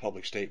also make a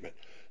public statement.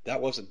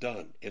 That wasn't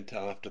done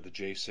until after the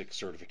J6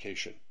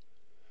 certification.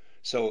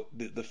 So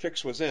the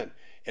fix was in.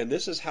 And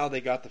this is how they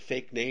got the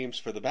fake names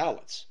for the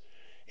ballots.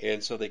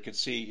 And so they could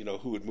see,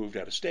 who had moved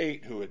out of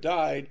state, who had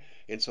died.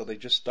 And so they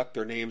just stuck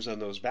their names on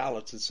those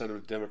ballots and sent them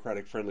to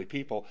Democratic-friendly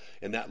people.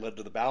 And that led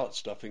to the ballot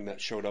stuffing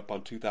that showed up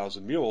on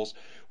 2,000 Mules,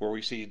 where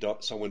we see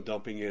someone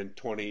dumping in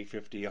 20,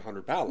 50,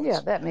 100 ballots. Yeah,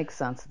 that makes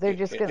sense. They're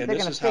just going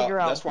to figure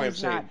out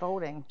who's not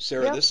voting.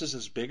 Sarah, yep. This is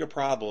as big a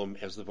problem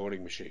as the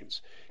voting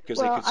machines. Because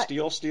they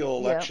could steal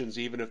elections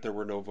even if there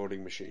were no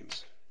voting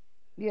machines.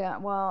 Yeah,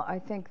 well, I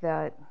think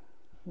that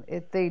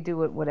if they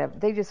do it, whatever,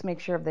 they just make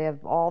sure they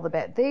have all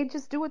the they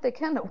just do what they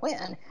can to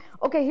win.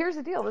 Okay, here's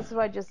the deal. This is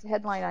what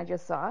headline I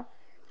just saw.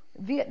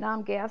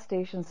 Vietnam gas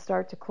stations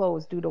start to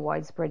close due to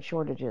widespread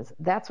shortages.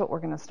 That's what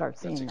we're going to start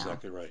seeing now. That's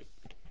exactly right.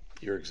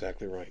 You're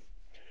exactly right.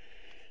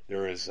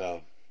 There is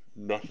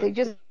nothing. They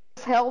just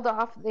held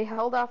off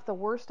the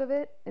worst of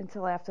it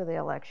until after the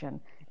election.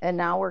 And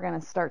now we're going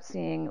to start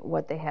seeing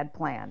what they had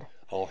planned.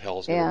 All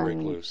hell's going to break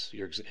loose.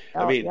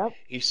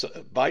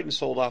 Biden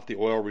sold off the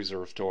oil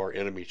reserves to our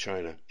enemy,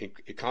 China,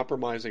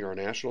 compromising our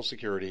national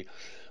security.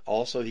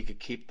 Also, he could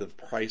keep the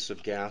price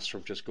of gas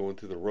from just going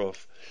through the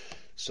roof,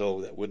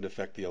 so that wouldn't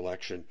affect the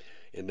election.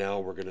 And now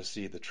we're going to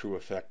see the true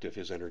effect of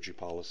his energy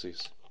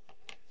policies.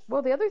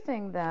 Well, the other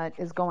thing that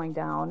is going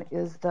down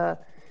is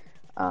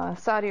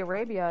Saudi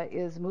Arabia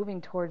is moving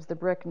towards the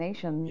BRIC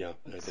nation,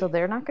 so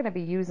they're not going to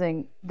be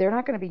using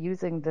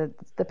the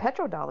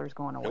petrodollars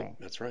going away. Nope,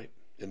 that's right.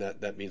 And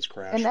that means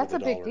crash. And that's for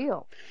the a big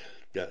deal.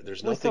 Yeah,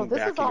 there's nothing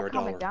backing our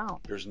dollar.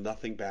 Down. There's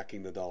nothing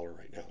backing the dollar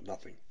right now.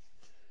 Nothing.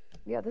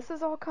 Yeah, this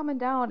is all coming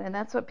down, and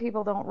that's what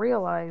people don't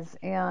realize.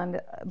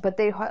 But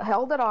they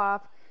held it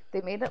off.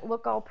 They made it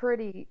look all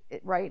pretty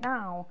right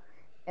now,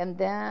 and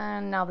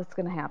then now that's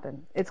going to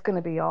happen. It's going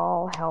to be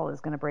all hell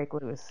is going to break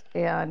loose,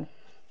 and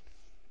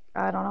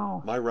I don't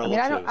know. My I mean,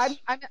 I don't.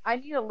 relatives, I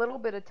need a little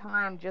bit of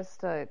time just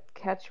to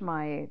catch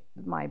my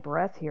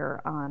breath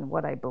here on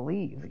what I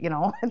believe.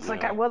 It's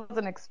like I yeah,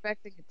 wasn't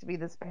expecting it to be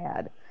this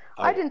bad.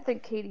 I I, didn't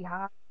think Katie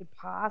Hobbs could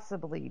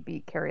possibly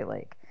beat Carrie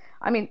Lake.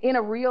 I mean, in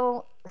a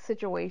real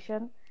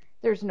situation,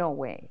 there's no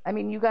way. I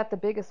mean, you got the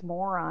biggest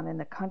moron in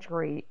the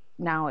country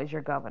now as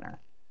your governor.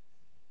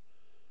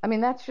 I mean,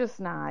 that's just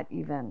not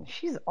even.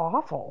 She's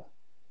awful.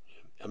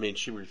 I mean,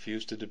 she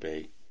refused to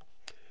debate.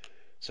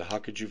 So how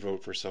could you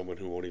vote for someone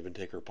who won't even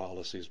take her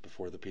policies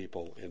before the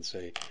people and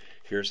say,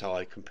 here's how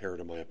I compare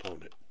to my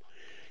opponent?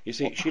 You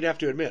see, she'd have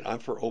to admit, I'm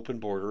for open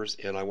borders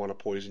and I want to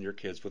poison your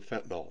kids with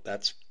fentanyl.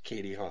 That's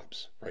Katie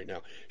Hobbs right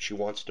now. She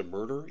wants to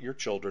murder your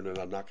children, and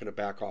I'm not going to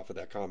back off of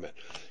that comment.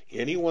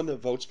 Anyone that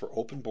votes for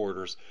open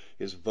borders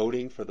is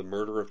voting for the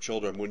murder of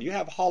children. When you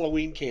have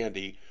Halloween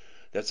candy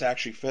that's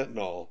actually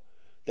fentanyl,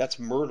 that's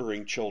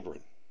murdering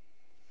children.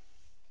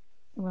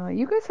 Well,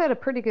 you guys had a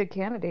pretty good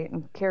candidate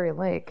in Carrie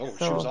Lake, Oh,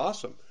 she was so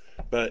awesome.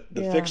 But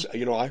the yeah. fix,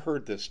 I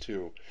heard this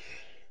too.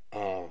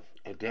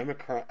 A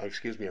Democrat,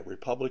 excuse me, a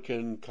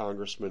Republican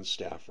congressman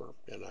staffer,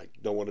 and I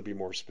don't want to be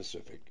more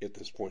specific at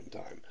this point in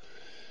time.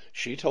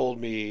 She told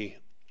me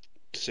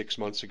 6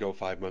 months ago,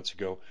 5 months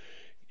ago,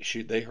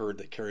 they heard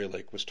that Carrie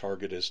Lake was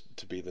targeted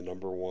to be the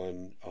number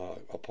one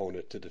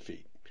opponent to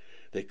defeat.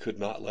 They could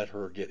not let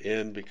her get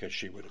in because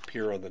she would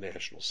appear on the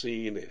national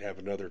scene. They'd have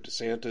another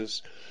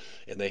DeSantis,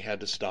 and they had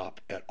to stop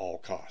at all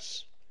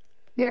costs.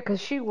 Yeah,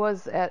 because she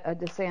was at a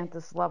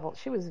DeSantis level.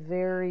 She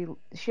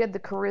had the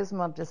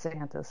charisma of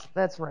DeSantis.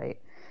 That's right.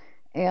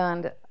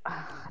 And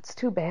it's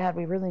too bad.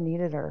 We really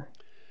needed her.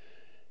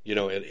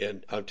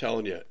 And I'm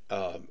telling you,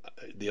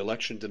 the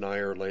election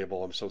denier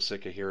label, I'm so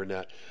sick of hearing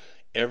that.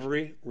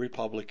 Every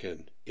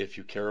Republican, if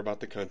you care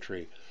about the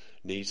country,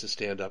 needs to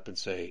stand up and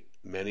say,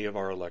 many of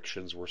our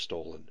elections were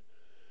stolen.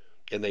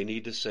 And they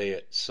need to say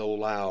it so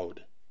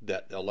loud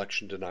that the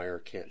election denier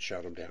can't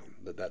shout them down,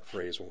 that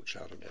phrase won't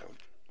shout them down.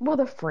 Well,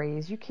 the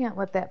phrase, you can't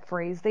let that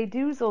phrase. They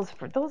do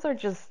those are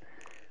just,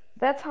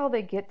 that's how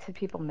they get to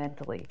people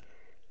mentally.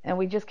 And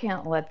we just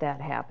can't let that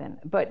happen.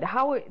 But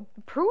how it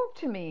prove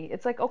to me,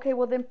 it's like, okay,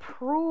 well then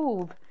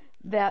prove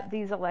that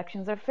these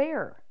elections are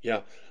fair.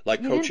 Yeah,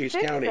 like You didn't Cochise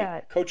fix County.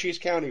 that. Cochise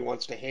County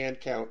wants to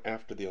hand count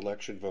after the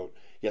election vote,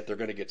 yet they're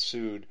going to get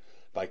sued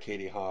by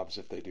Katie Hobbs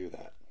if they do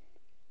that.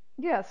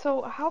 Yeah,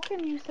 so how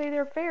can you say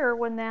they're fair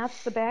when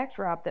that's the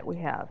backdrop that we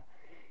have?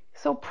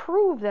 So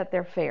prove that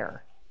they're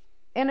fair.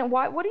 And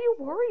why? What are you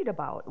worried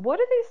about? What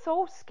are they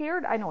so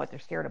scared? I know what they're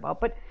scared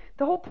about, but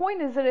the whole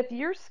point is that if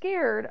you're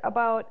scared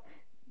about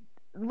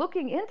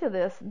looking into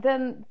this,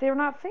 then they're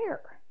not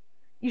fair.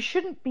 You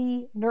shouldn't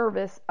be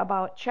nervous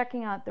about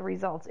checking out the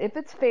results. If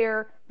it's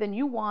fair, then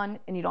you won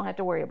and you don't have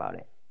to worry about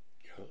it.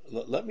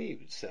 Let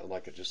me sound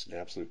like just an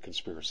absolute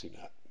conspiracy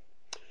nut.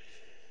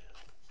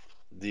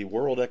 The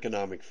World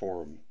Economic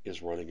Forum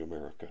is running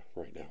America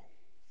right now,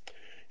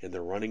 and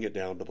they're running it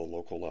down to the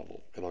local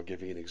level. And I'll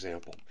give you an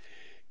example.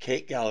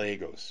 Kate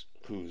Gallegos,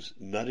 who's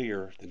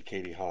nuttier than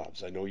Katie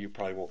Hobbs. I know you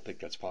probably won't think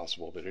that's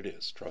possible, but it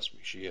is. Trust me,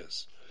 she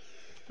is.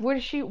 What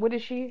is she? What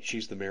is she?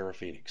 She's the mayor of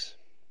Phoenix.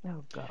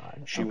 Oh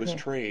God. She was Okay.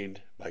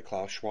 trained by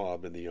Klaus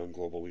Schwab in the Young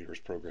Global Leaders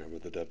program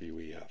of the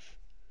WEF.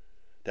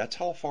 That's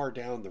how far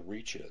down the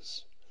reach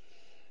is.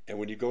 And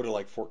when you go to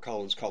like Fort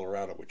Collins,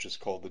 Colorado, which is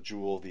called the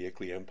Jewel of the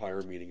Ickley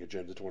Empire, meaning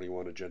Agenda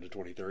 21, Agenda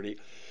 2030,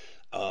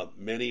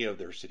 many of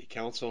their city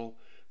council,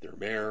 their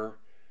mayor,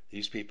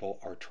 these people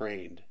are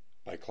trained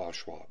by Klaus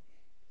Schwab.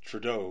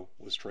 Trudeau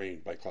was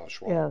trained by Klaus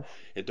Schwab. Yes,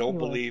 And he don't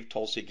was. believe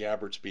Tulsi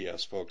Gabbard's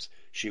BS, folks.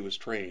 She was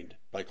trained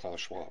by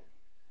Klaus Schwab.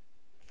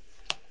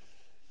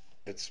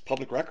 It's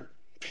public record.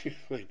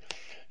 It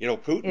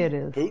Putin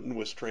is. Putin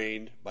was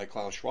trained by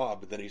Klaus Schwab,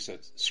 but then he said,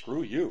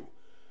 "Screw you.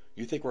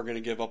 You think we're going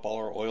to give up all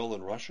our oil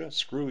in Russia?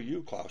 Screw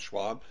you, Klaus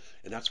Schwab."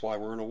 And that's why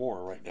we're in a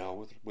war right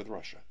now with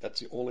Russia. That's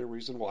the only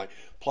reason why.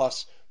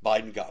 Plus,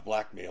 Biden got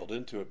blackmailed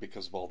into it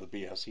because of all the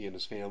BS he and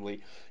his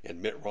family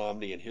and Mitt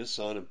Romney and his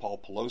son and Paul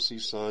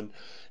Pelosi's son,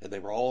 and they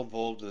were all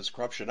involved in this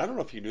corruption. I don't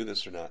know if you knew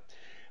this or not.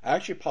 I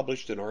actually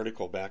published an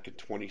article back in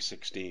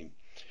 2016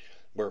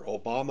 where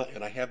Obama,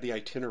 and I have the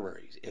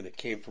itinerary, and it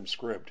came from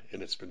Scribd,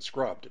 and it's been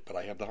scrubbed, but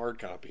I have the hard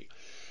copy.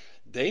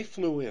 They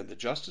flew in, the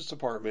Justice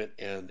Department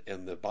and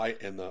the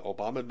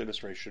Obama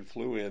administration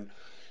flew in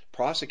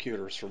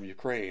prosecutors from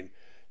Ukraine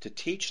to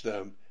teach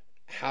them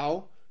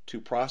how to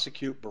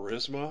prosecute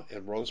Burisma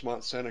and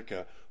Rosemont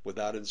Seneca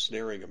without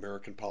ensnaring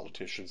American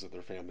politicians and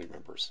their family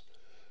members.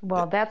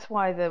 Well, That, that's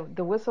why the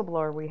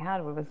whistleblower we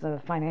had was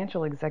a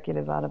financial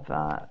executive out of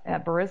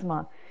at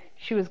Burisma.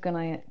 She was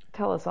going to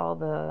tell us all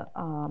the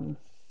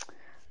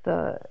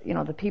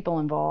people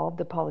involved,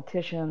 the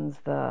politicians,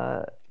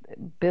 the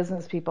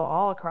business people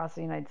all across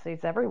the United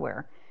States,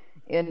 everywhere,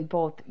 in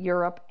both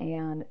Europe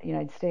and the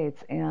United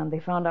States. And they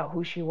found out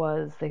who she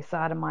was. They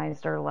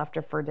sodomized her, left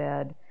her for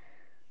dead.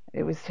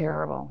 It was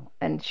terrible.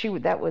 And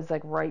that was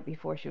like right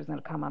before she was going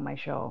to come on my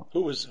show.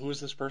 who was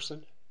this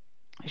person?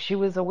 She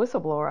was a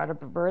whistleblower out of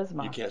You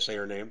Burisma. can't say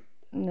her name?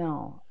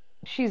 No,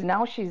 she's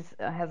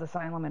has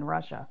asylum in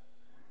Russia.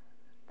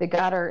 They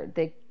got her.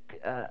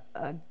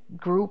 A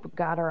group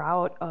got her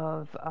out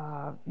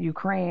of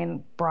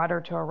Ukraine, brought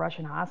her to a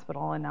Russian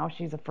hospital, and now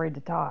she's afraid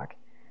to talk.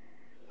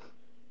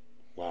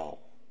 Wow.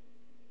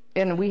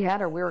 And we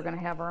had her. We were going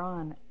to have her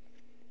on.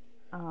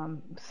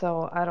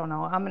 So I don't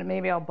know.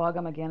 Maybe I'll bug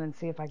them again and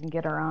see if I can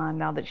get her on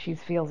now that she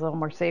feels a little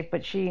more safe.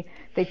 But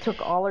they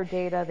took all her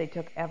data. They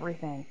took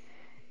everything,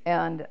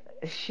 and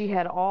she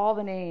had all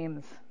the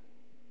names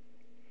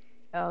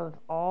of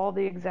all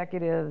the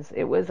executives.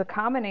 It was a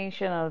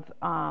combination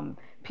of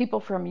people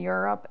from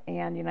Europe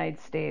and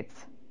United States.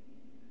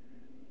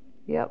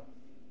 Yep.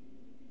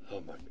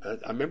 Oh my!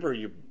 I remember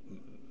you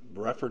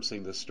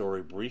referencing this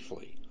story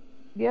briefly,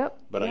 Yep.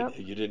 but Yep.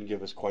 you didn't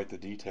give us quite the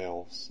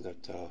details.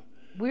 That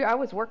I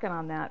was working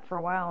on that for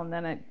a while, and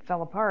then it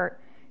fell apart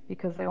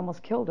because they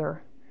almost killed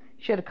her.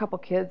 She had a couple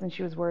kids, and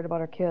she was worried about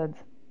her kids.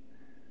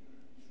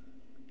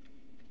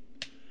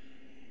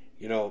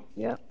 you know,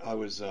 Yep. I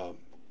was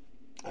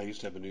I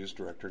used to have a news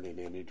director named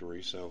Annie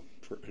DeRiso,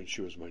 and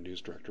she was my news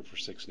director for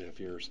 6.5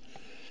 years.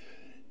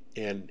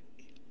 And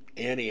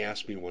Annie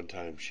asked me one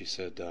time. She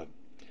said,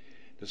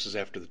 "This is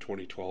after the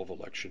 2012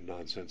 election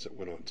nonsense that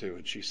went on too,"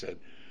 and she said,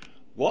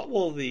 "What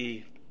will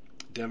the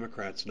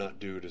Democrats not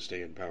do to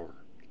stay in power?"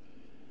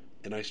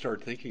 And I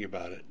started thinking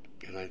about it,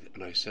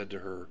 and I said to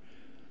her,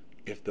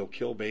 "If they'll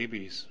kill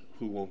babies,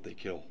 who won't they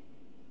kill?"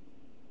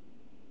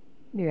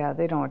 Yeah,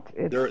 they don't.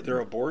 Their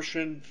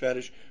abortion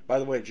fetish. By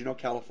the way, did you know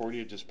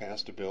California just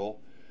passed a bill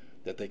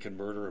that they can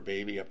murder a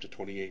baby up to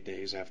 28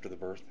 days after the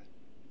birth?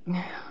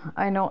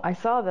 I know. I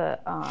saw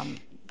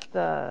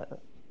the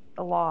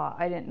law.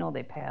 I didn't know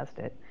they passed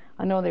it.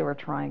 I know they were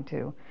trying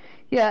to.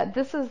 Yeah,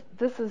 this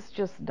is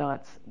just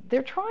nuts.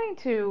 They're trying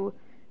to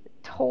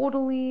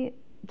totally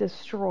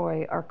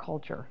destroy our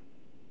culture.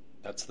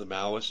 That's the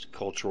Maoist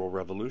cultural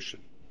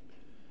revolution.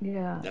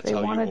 Yeah, That's they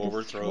how want you to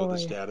overthrow the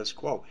destroy. status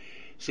quo.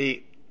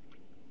 See,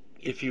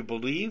 if you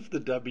believe the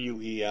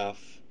WEF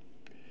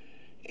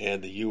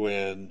and the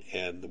UN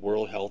and the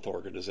World Health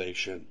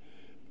Organization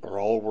are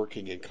all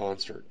working in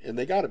concert, and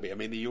they got to be. I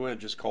mean, the UN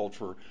just called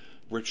for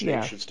rich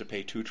nations Yes. to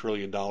pay $2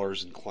 trillion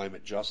in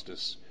climate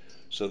justice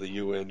so the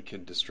UN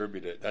can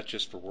distribute it. That's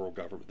just for world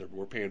government.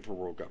 We're paying for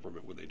world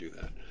government when they do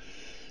that.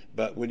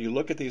 But when you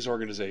look at these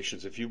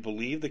organizations, if you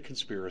believe the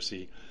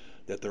conspiracy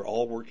that they're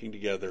all working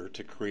together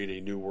to create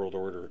a new world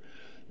order,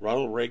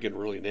 Ronald Reagan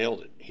really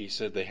nailed it. He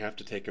said they have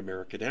to take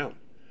America down.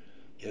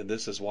 And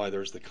this is why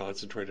there's the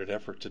concentrated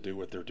effort to do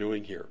what they're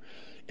doing here.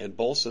 And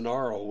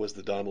Bolsonaro was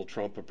the Donald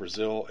Trump of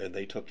Brazil, and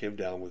they took him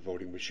down with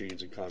voting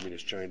machines and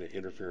communist China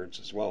interference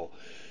as well.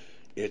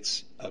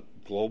 It's a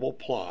global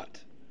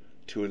plot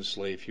to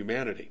enslave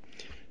humanity.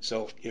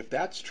 So if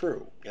that's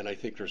true, and I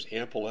think there's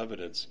ample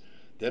evidence,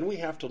 then we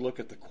have to look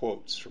at the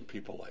quotes from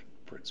people like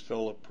Prince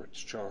Philip, Prince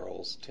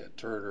Charles, Ted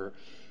Turner,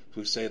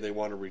 who say they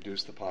want to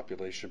reduce the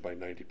population by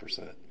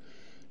 90%.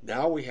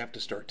 Now we have to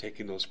start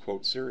taking those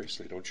quotes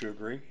seriously. Don't you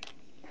agree?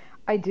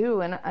 I do,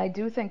 and I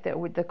do think that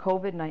with the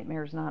COVID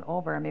nightmare is not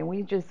over. I mean,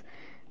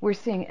 we're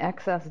seeing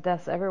excess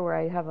deaths everywhere.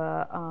 I have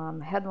a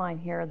headline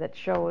here that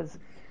shows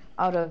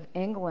out of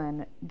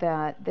England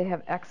that they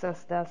have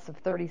excess deaths of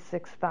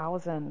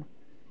 36,000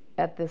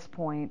 at this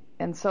point,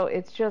 and so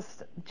it's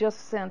just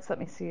since let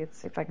me see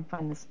if I can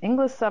find this.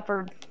 England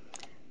suffered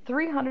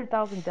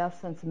 300,000 deaths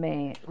since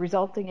May,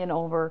 resulting in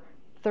over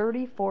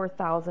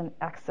 34,000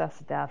 excess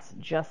deaths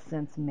just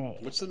since May.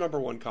 What's the number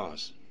one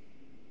cause?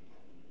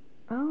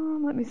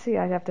 Let me see.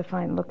 I'd have to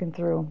find looking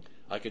through.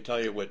 I can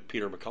tell you what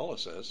Peter McCullough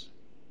says.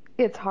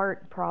 It's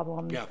heart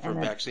problems, Yeah, and from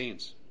it's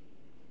vaccines.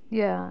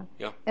 yeah.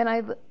 Yeah. And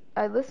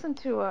I listened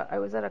to I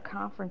was at a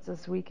conference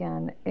this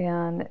weekend,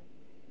 and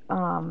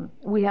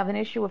we have an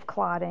issue of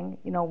clotting,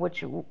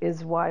 which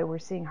is why we're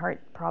seeing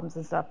heart problems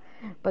and stuff.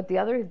 But the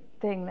other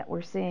thing that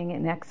we're seeing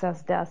in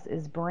excess deaths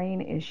is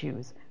brain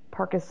issues,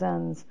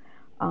 Parkinson's,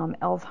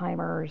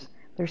 Alzheimer's.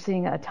 They're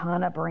seeing a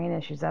ton of brain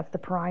issues. That's the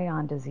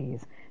prion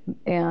disease,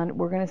 and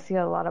we're going to see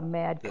a lot of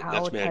mad cow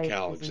That's mad type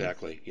cow, disease.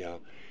 exactly. Yeah.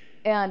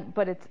 And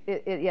but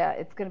yeah,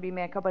 it's going to be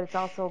mad cow, but it's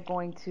also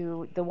going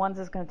to the ones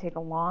that's going to take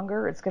a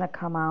longer. It's going to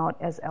come out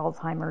as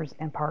Alzheimer's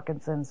and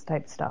Parkinson's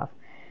type stuff.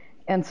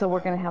 And so we're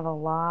going to Wow. have a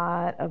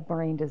lot of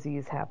brain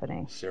disease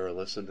happening. Sarah,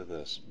 listen to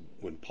this.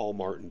 When Paul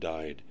Martin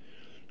died,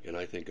 and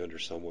I think under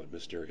somewhat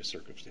mysterious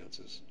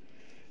circumstances,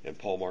 and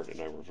Paul Martin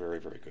and I were very,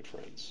 very good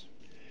friends.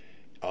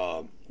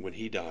 When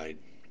he died,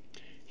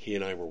 he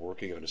and I were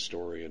working on a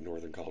story in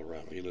northern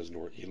Colorado. He lived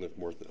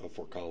north of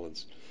Fort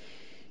Collins,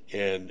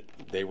 and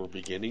they were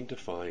beginning to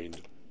find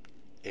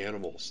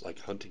animals, like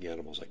hunting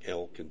animals, like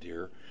elk and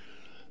deer,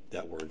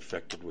 that were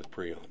infected with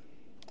prion.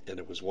 And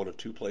it was one of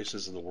two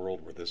places in the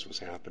world where this was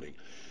happening.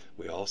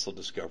 We also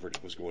discovered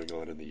it was going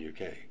on in the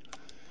UK.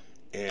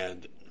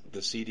 And the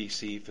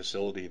CDC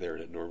facility there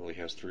that normally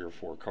has 3 or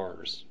 4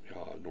 cars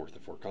north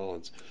of Fort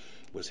Collins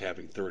was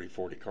having 30,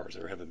 40 cars.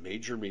 They were having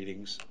major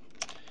meetings.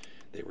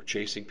 They were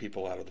chasing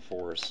people out of the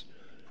forest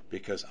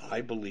because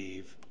I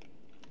believe,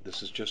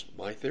 this is just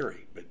my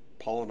theory, but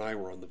Paul and I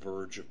were on the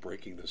verge of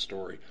breaking this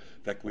story.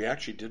 In fact, we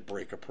actually did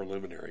break a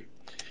preliminary.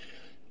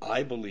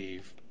 I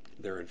believe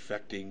they're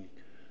infecting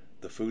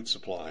the food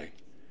supply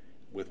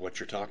with what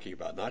you're talking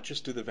about, not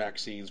just do the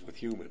vaccines with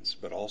humans,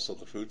 but also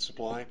the food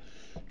supply.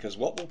 Because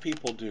what will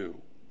people do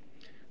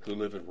who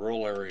live in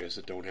rural areas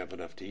that don't have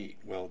enough to eat?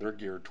 Well, they're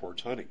geared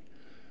towards hunting.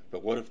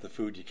 But what if the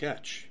food you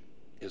catch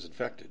is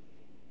infected?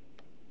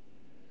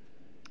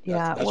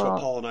 Yeah, That's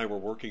what Paul and I were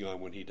working on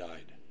when he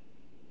died.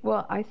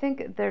 well, I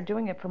think they're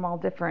doing it from all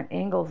different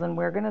angles, and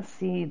we're going to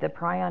see the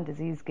prion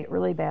disease get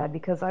really bad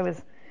because we had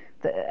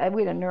a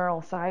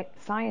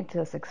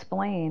neuroscientist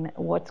explain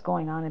what's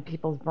going on in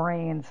people's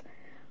brains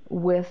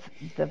with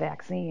the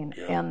vaccine,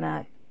 Yeah, and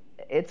that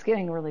it's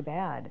getting really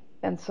bad.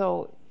 And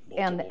so,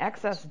 and the multiple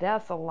excess ones.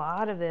 deaths, a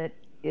lot of it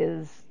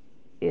is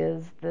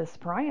this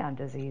prion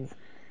disease.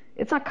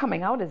 It's not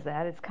coming out as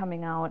that; it's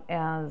coming out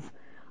as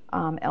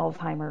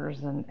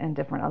Alzheimer's and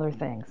different other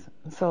things.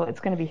 So it's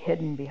going to be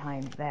hidden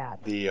behind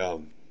that. The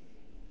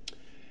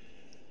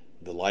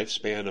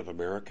lifespan of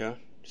America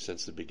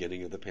since the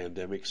beginning of the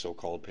pandemic,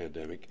 so-called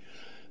pandemic,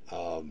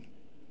 um,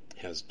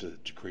 has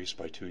decreased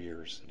by 2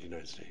 years in the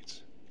United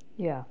States.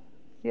 Yeah.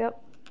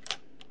 Yep.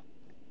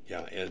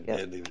 Yeah, Yep.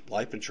 and the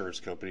life insurance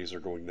companies are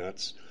going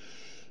nuts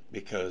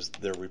because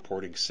they're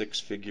reporting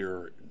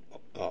six-figure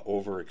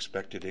over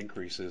expected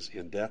increases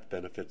in death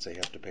benefits they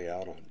have to pay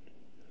out on.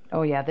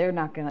 Oh yeah,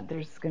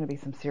 there's gonna be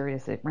some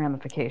serious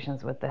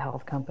ramifications with the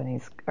health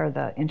companies or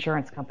the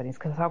insurance companies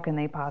because how can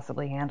they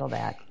possibly handle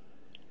that?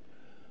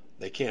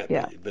 They can't,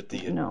 Yeah. but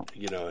the No.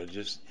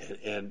 just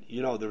and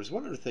there was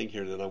one other thing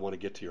here that I want to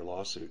get to your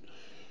lawsuit.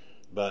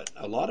 But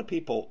a lot of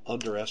people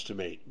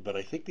underestimate, but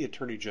I think the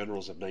attorney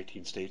generals of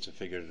 19 states have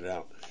figured it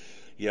out.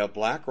 You have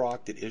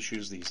BlackRock that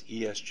issues these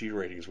ESG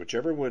ratings, which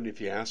everyone, if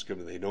you ask them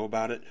and they know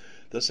about it,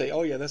 they'll say,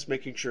 oh, yeah, that's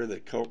making sure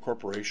that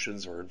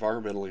corporations are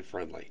environmentally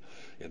friendly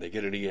and they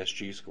get an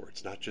ESG score.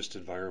 It's not just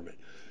environment.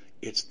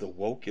 It's the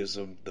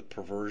wokeism, the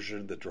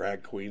perversion, the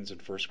drag queens in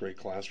first grade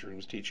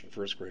classrooms teaching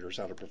first graders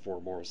how to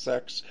perform oral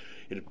sex.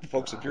 And Oh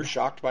folks, if you're God.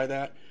 shocked by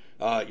that,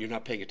 you're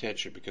not paying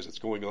attention because it's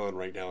going on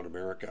right now in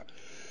America.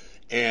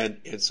 And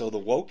so the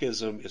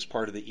wokeism is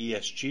part of the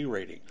ESG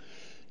rating,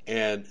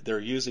 and they're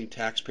using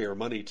taxpayer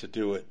money to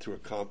do it through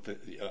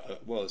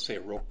let's say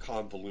a real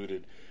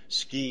convoluted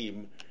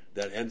scheme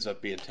that ends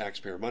up being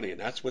taxpayer money, and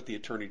that's what the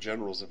attorney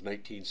generals of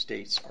 19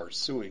 states are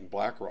suing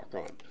BlackRock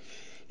on.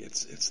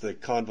 It's the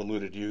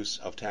convoluted use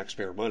of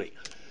taxpayer money.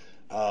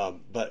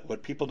 But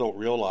what people don't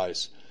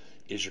realize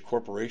is your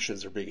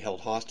corporations are being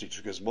held hostage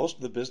because most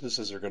of the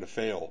businesses are going to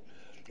fail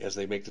as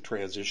they make the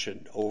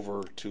transition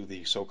over to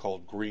the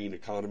so-called green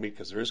economy,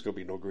 because there is going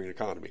to be no green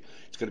economy.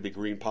 It's going to be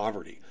green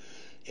poverty.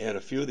 And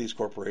a few of these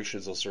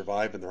corporations will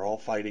survive, and they're all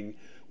fighting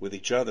with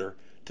each other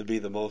to be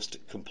the most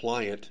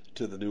compliant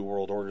to the new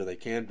world order they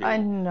can I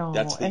be. know,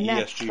 That's the and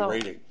that's ESG so.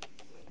 rating.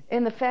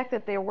 And the fact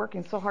that they're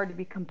working so hard to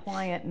be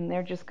compliant and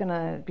they're just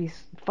gonna be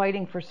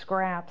fighting for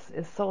scraps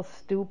is so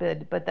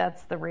stupid, but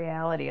that's the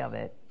reality of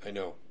it. I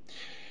know.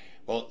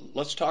 Well,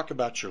 let's talk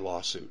about your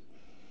lawsuit,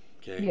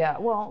 okay? Yeah,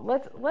 well,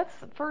 let's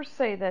first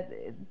say that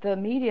the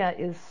media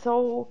is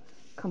so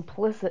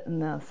complicit in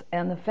this,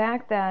 and the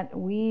fact that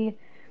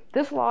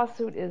this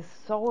lawsuit is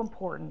so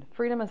important.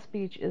 Freedom of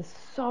speech is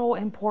so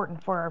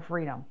important for our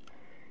freedom.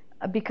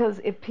 Because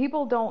if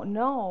people don't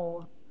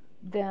know,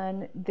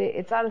 then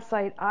it's out of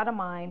sight, out of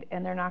mind,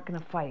 and they're not going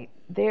to fight.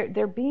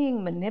 They're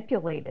being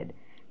manipulated,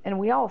 and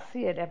we all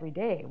see it every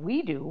day.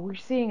 We do. We're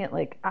seeing it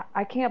like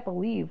I can't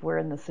believe we're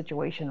in the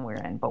situation we're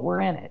in, but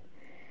we're in it.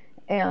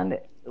 And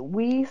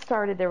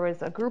there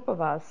was a group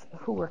of us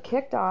who were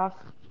kicked off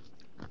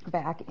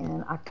back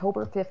in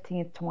October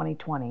 15th,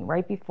 2020,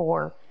 right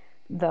before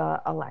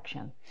the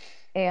election.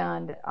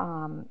 And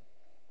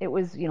it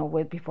was,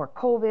 before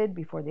COVID,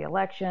 before the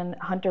election,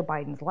 Hunter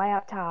Biden's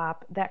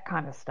laptop, that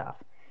kind of stuff.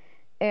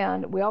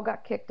 And we all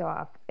got kicked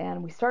off,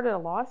 and we started a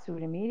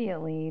lawsuit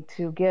immediately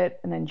to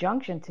get an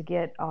injunction to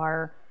get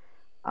uh,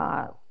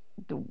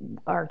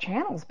 our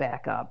channels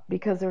back up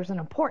because there's an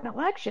important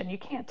election. You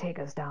can't take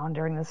us down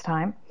during this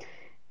time.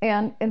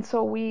 And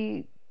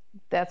so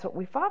that's what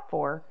we fought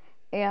for.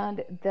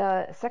 And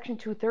the Section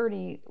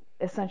 230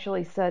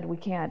 essentially said we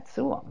can't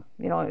sue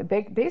them.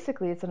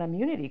 Basically it's an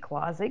immunity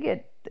clause. They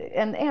get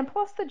and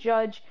plus the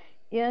judge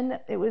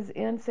it was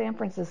in San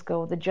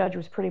Francisco. The judge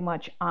was pretty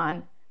much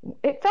on.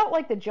 It felt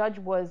like the judge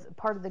was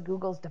part of the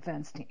Google's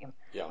defense team.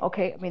 Yeah,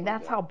 Okay, I I mean heard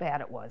that's that. how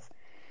bad it was.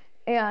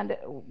 And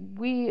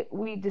we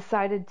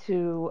decided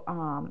to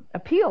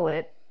appeal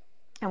it,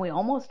 and we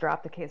almost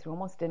dropped the case. We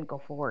almost didn't go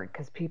forward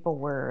because people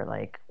were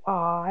like, "Oh,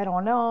 I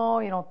don't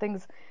know,"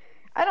 things.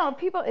 I don't know.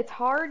 People, it's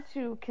hard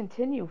to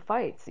continue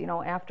fights,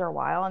 after a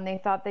while. And they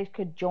thought they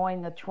could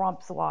join the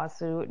Trump's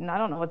lawsuit, and I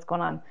don't know what's going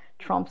on.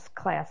 Trump's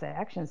class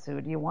action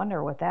suit. You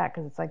wonder with that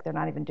because it's like they're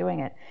not even doing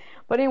it.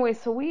 But anyway,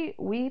 so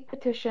we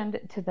petitioned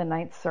to the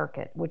Ninth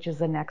Circuit, which is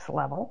the next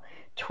level.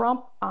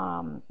 Trump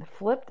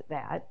flipped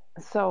that,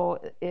 so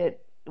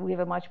we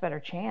have a much better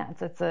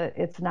chance.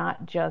 It's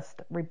not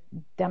just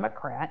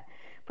Democrat,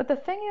 But the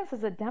thing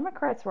is that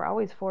Democrats were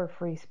always for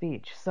free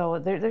speech. So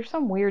there's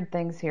some weird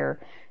things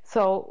here.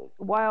 So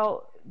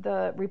while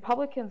the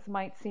Republicans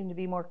might seem to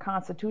be more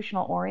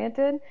constitutional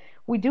oriented,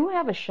 we do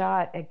have a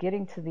shot at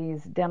getting to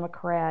these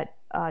Democrat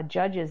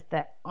judges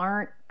that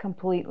aren't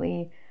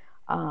completely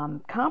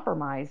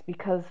compromised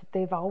because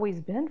they've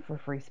always been for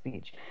free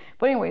speech.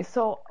 But anyway,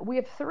 so we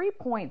have 3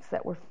 points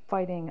that we're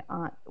fighting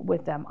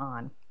with them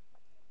on.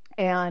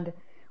 And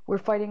we're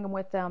fighting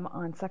with them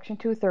on Section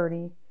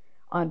 230,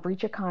 on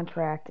breach of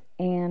contract,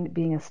 and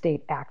being a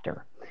state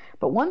actor.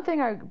 But one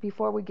thing,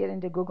 before we get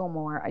into Google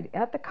more,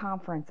 at the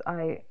conference,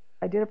 I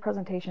did a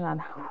presentation on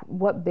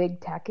what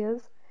big tech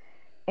is.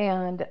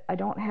 And I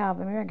don't have,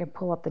 maybe I can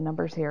pull up the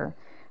numbers here.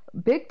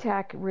 Big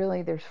tech,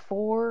 really, there's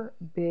 4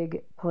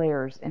 big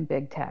players in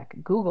big tech.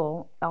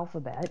 Google,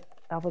 Alphabet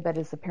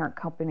is the parent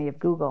company of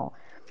Google,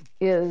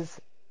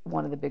 is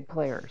one of the big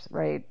players,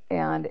 right?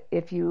 And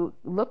if you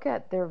look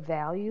at their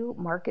value,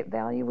 market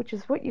value, which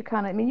is what you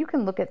kind of, I mean, you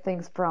can look at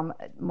things from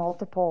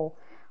multiple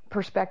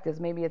perspectives.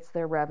 Maybe it's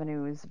their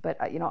revenues, but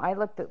I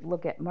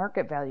look at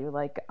market value.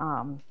 Like,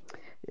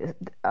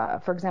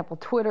 for example,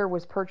 Twitter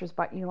was purchased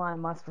by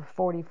Elon Musk for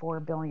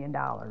 $44 billion.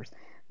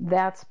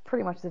 That's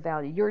pretty much the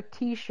value. Your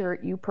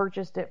T-shirt, you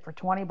purchased it for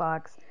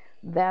 $20.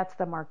 That's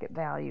the market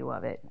value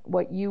of it.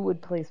 What you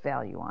would place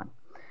value on.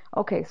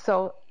 Okay,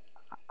 so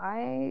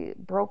I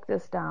broke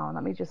this down.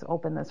 Let me just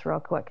open this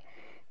real quick.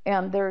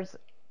 And there's,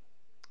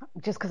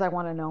 just because I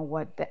want to know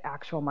what the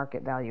actual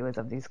market value is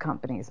of these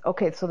companies.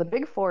 Okay, so the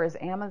big 4 is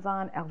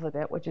Amazon,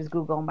 Alphabet, which is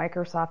Google,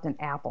 Microsoft, and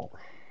Apple.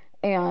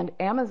 And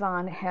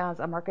Amazon has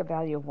a market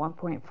value of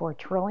 1.4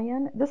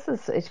 trillion.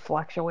 It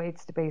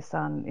fluctuates based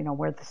on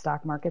where the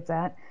stock market's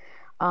at.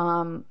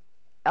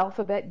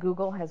 Alphabet,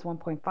 Google has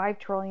 1.5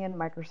 trillion,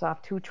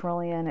 Microsoft 2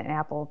 trillion, and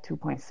Apple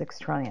 2.6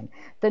 trillion.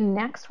 The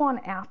next one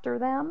after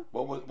them,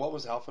 What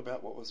was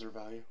Alphabet? What was their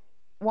value?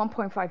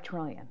 1.5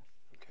 trillion.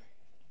 Okay.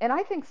 And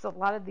I think a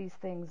lot of these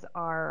things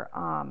are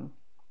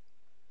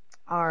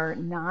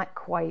not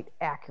quite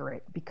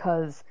accurate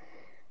because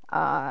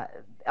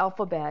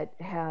Alphabet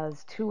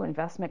has 2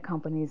 investment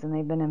companies and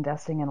they've been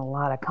investing in a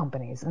lot of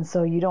companies. And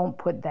so you don't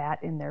put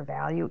that in their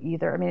value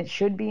either. I mean, it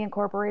should be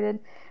incorporated,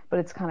 but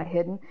it's kind of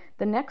hidden.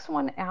 The next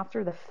one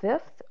after the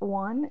 5th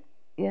one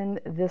in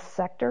this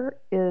sector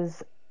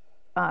is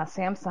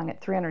Samsung at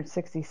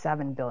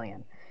 367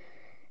 billion.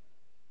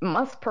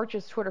 Musk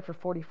purchased Twitter for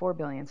 44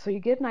 billion. So you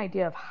get an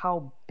idea of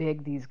how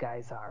big these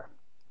guys are.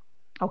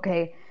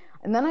 Okay.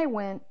 And then I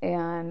went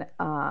and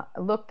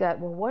looked at,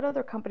 well, what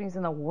other companies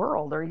in the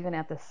world are even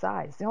at this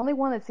size? The only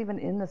one that's even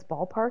in this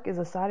ballpark is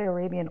a Saudi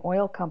Arabian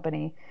oil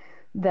company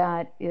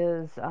that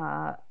is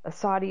a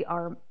Saudi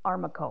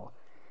Aramco.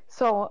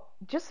 So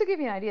just to give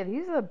you an idea,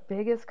 these are the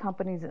biggest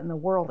companies in the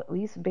world, at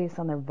least based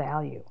on their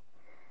value.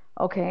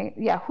 Okay,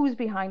 yeah, who's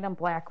behind them?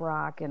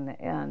 BlackRock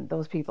and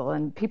those people.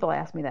 And people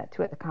ask me that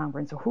too at the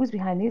conference. So who's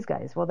behind these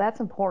guys? Well, that's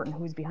important,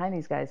 who's behind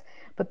these guys.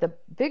 But the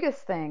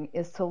biggest thing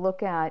is to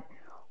look at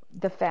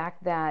the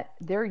fact that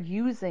they're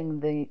using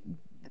the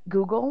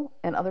Google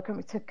and other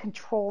companies to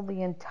control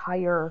the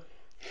entire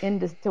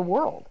the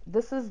world.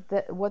 This is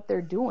what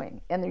they're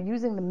doing, and they're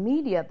using the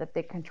media that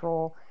they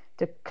control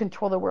to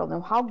control the world.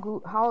 Now,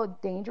 how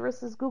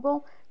dangerous is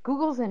Google?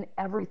 Google's in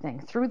everything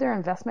through their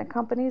investment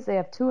companies. They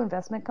have 2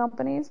 investment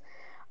companies,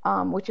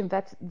 which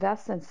invest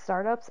in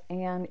startups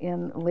and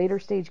in later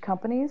stage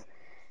companies,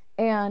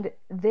 and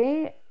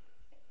they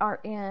are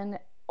in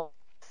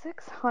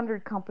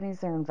 600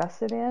 companies they're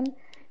invested in,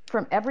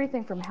 from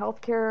everything from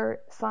healthcare,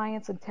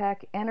 science and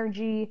tech,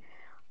 energy,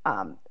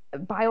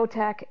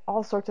 biotech,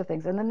 all sorts of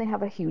things. And then they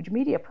have a huge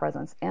media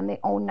presence, and they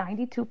own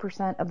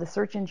 92% of the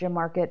search engine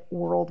market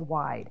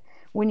worldwide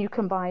when you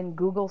combine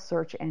Google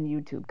search and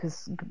YouTube,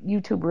 because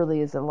YouTube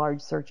really is a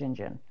large search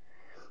engine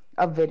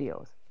of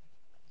videos.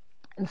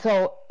 And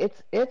so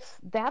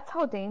that's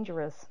how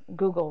dangerous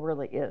Google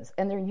really is.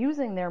 And they're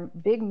using their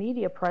big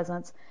media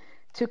presence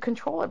to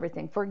control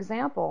everything. For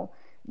example,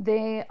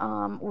 they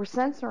were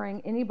censoring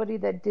anybody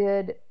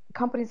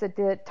companies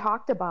that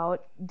talked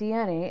about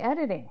DNA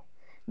editing.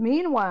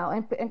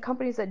 Meanwhile, and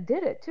companies that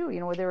did it too,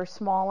 where they were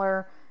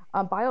smaller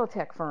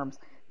biotech firms,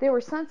 they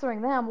were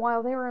censoring them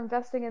while they were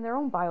investing in their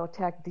own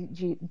biotech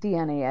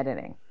DNA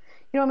editing.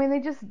 I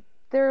mean,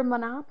 they're a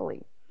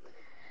monopoly.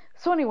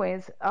 So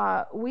anyways,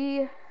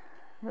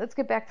 let's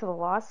get back to the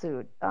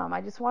lawsuit. I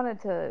just wanted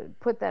to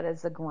put that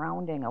as a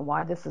grounding of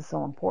why this is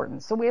so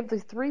important. So we have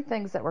these 3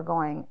 things that we're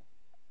going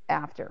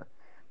after,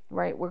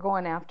 right? We're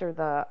going after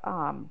the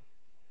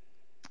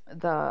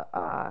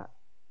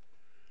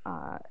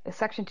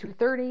Section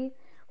 230.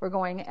 We're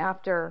going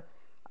after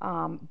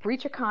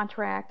breach of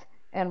contract,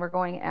 and we're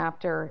going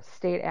after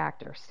state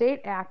actor.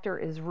 State actor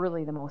is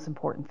really the most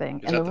important thing.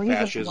 Is that the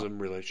fascism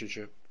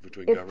relationship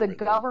between government? It's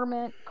the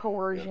government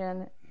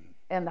coercion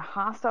and the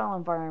hostile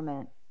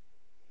environment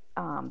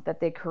that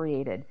they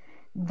created.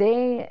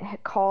 They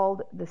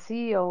called the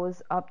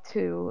CEOs up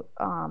they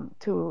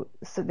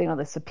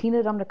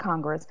subpoenaed them to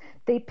Congress.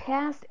 They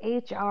passed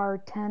HR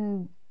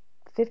 10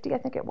 1150, I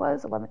think it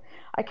was 11.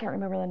 I can't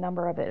remember the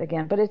number of it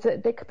again, but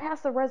they could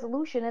pass a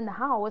resolution in the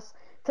House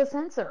to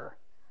censor.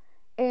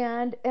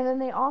 And then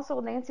they also,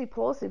 Nancy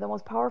Pelosi, the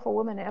most powerful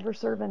woman to ever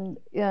serve in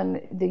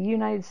the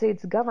United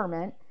States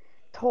government,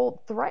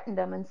 threatened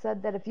them and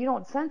said that if you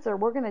don't censor,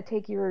 we're going to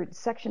take your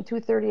Section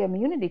 230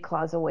 immunity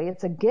clause away.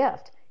 It's a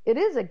gift. It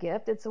is a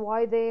gift. It's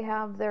why they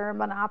have their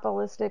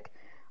monopolistic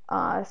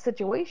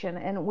situation,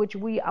 and which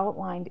we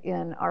outlined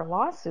in our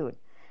lawsuit.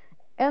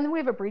 And we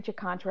have a breach of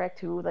contract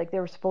too. Like, they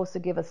were supposed to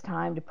give us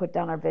time to put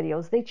down our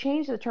videos. They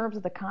changed the terms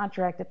of the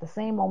contract at the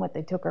same moment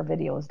they took our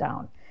videos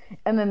down.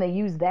 And then they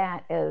used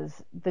that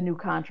as the new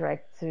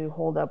contract to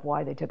hold up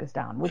why they took us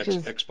down, which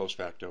is ex post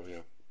facto,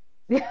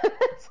 yeah.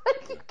 it's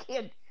like you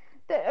can't.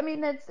 I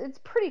mean, it's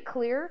pretty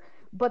clear.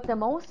 But the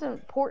most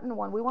important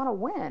one, we want to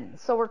win.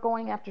 So we're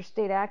going after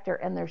state actor,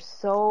 and there's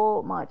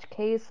so much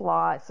case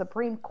law,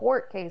 Supreme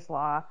Court case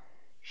law,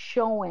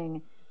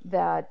 showing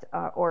that,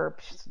 or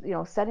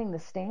setting the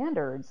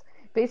standards.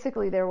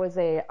 Basically, there was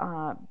a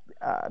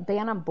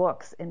ban on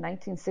books in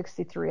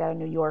 1963 out of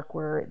New York,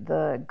 where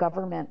the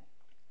government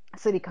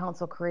city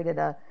council created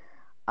a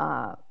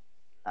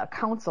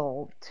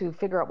council to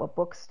figure out what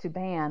books to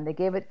ban. They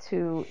gave it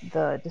to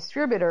the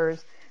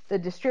distributors. The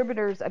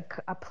distributors,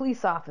 a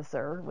police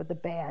officer with a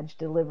badge,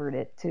 delivered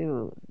it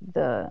to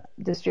the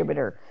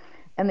distributor,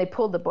 and they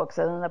pulled the books.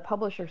 And then the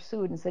publisher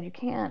sued and said, "You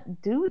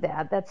can't do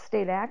that. That's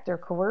state actor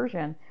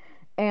coercion."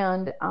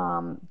 And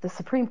the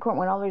Supreme Court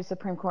went all the way to the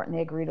Supreme Court, and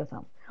they agreed with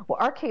them. Well,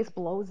 our case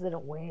blows it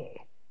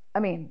away. I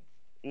mean,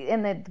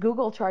 and that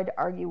Google tried to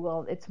argue,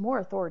 well, it's more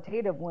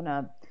authoritative when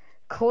a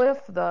Cliff,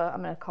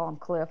 I'm going to call him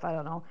Cliff, I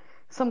don't know,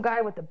 some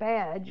guy with a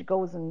badge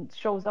goes and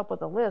shows up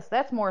with a list.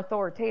 That's more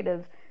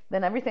authoritative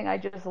than everything I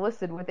just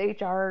listed, with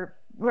HR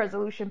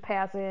resolution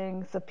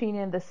passing,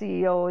 subpoenaing the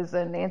CEOs,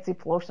 and Nancy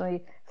Pelosi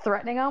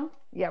threatening them.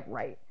 Yeah,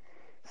 right.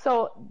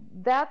 So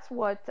that's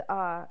what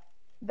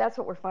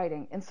we're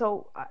fighting. And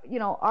so,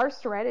 our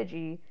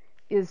strategy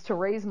is to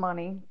raise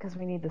money, because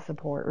we need the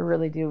support. We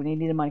really do. We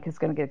need the money because it's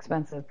going to get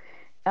expensive.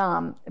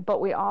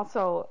 But we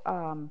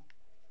also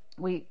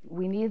we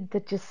need to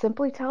just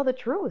simply tell the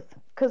truth,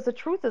 because the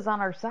truth is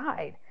on our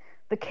side.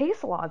 The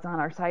case law is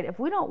on our side. If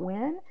we don't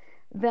win,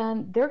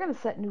 then they're going to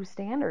set new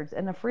standards,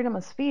 and the freedom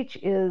of speech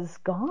is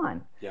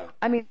gone. Yeah.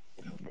 I mean,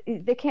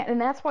 they can't,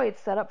 and that's why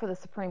it's set up for the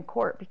Supreme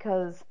Court,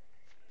 because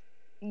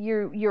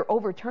you're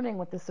overturning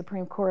what the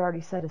Supreme Court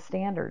already set as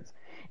standards.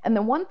 And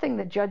the one thing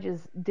that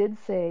judges did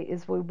say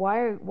is, well,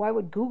 why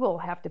would Google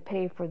have to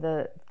pay for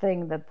the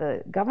thing that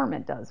the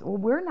government does? Well,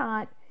 we're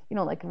not,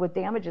 like with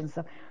damages and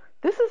stuff.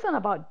 This isn't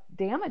about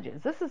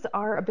damages. This is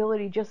our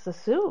ability just to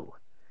sue.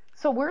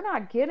 So we're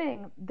not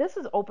getting, this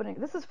is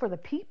for the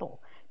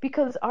people,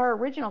 because our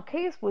original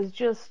case was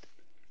just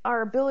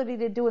our ability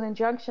to do an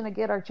injunction to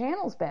get our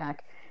channels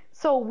back.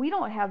 So we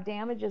don't have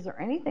damages or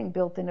anything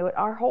built into it.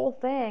 Our whole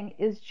thing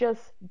is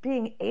just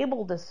being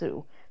able to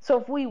sue. So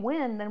if we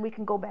win, then we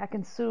can go back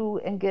and sue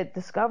and get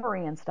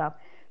discovery and stuff.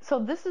 So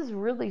this is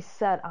really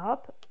set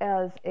up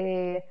as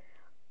a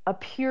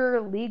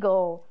pure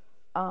legal,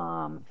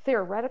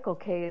 theoretical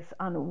case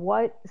on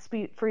what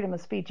freedom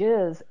of speech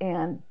is,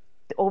 and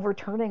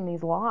overturning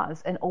these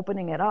laws and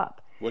opening it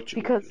up.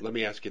 Let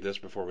me ask you this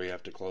before we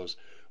have to close.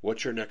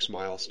 What's your next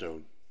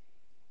milestone?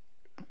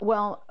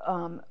 Well,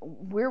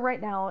 we're right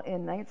now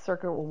in Ninth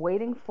Circuit. We're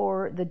waiting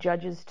for the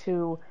judges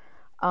to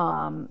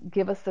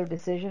give us their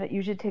decision. It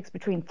usually takes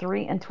between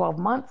 3 and 12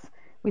 months.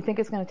 We think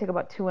it's going to take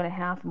about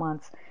 2.5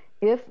 months.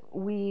 If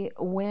we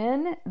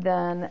win,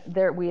 then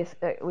we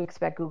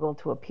expect Google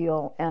to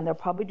appeal, and they'll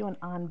probably do an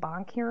en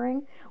banc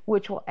hearing,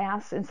 which will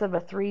ask, instead of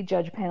a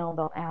 3-judge panel,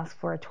 they'll ask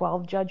for a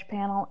 12-judge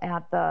panel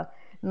at the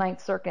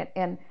Ninth Circuit.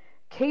 And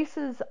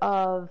cases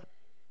of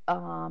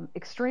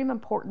extreme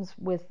importance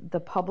with the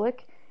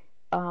public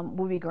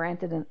will be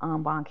granted an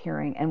en banc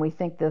hearing, and we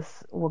think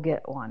this will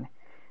get one.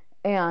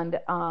 And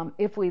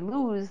if we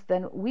lose,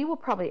 then we will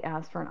probably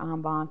ask for an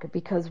en banc,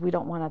 because we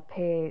don't want to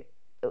pay.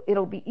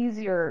 It'll be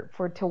easier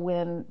to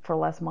win for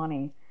less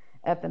money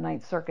at the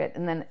Ninth Circuit,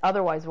 and then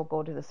otherwise we'll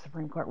go to the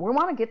Supreme Court. We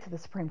want to get to the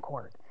Supreme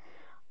Court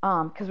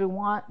because we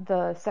want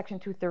the Section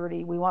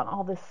 230. We want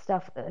all this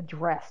stuff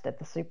addressed at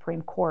the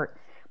Supreme Court,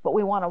 but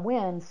we want to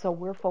win, so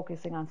we're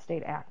focusing on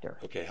state actor.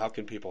 Okay, how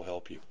can people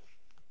help you?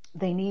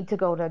 They need to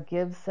go to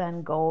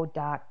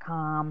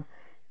givesendgo.com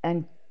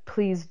and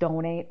please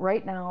donate.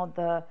 Right now,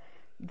 the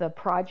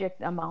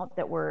project amount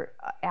that we're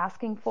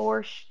asking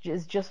for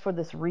is just for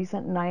this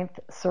recent Ninth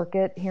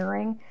Circuit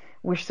hearing.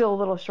 We're still a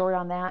little short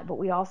on that, but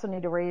we also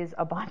need to raise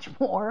a bunch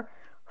more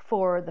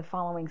for the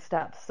following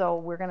steps. So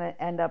we're going to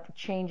end up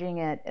changing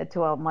it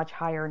to a much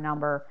higher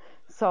number.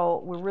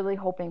 So we're really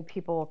hoping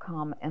people will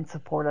come and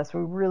support us.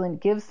 We really,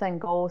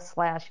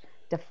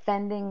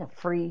 GiveSendGo/defending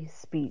free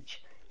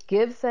speech.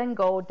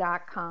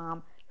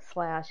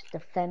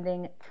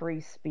 GiveSendGo.com/defending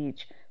free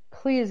speech.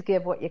 Please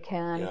give what you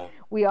can. Yeah.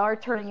 We are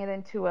turning it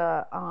into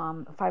a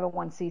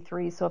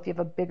 501c3, so if you have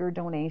a bigger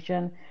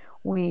donation,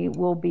 we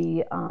will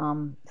be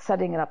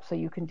setting it up so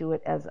you can do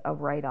it as a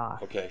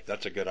write-off. Okay,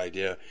 that's a good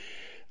idea.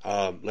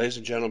 Ladies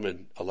and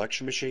gentlemen,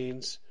 election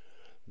machines,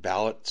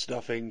 ballot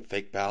stuffing,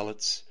 fake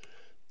ballots,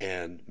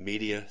 and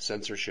media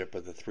censorship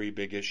are the three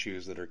big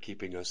issues that are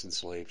keeping us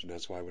enslaved, and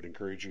that's why I would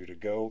encourage you to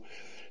go.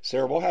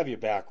 Sarah, we'll have you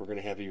back. We're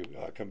going to have you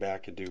come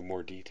back and do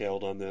more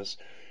detailed on this,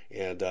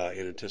 and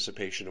in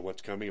anticipation of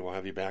what's coming, we'll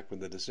have you back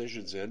when the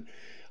decision's in.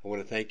 I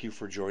want to thank you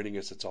for joining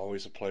us. It's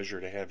always a pleasure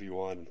to have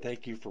you on, and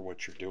thank you for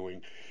what you're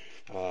doing.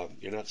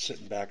 You're not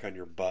sitting back on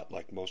your butt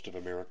like most of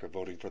America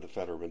voting for the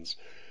Fettermans.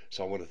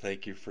 So I want to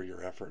thank you for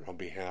your effort on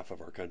behalf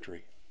of our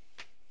country.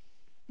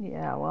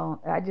 Yeah,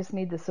 well, I just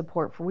need the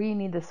support. We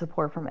need the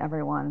support from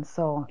everyone.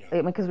 So,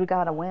 Yeah, because we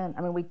got to win.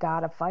 I mean, we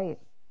got to fight.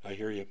 I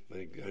hear you.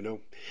 I know.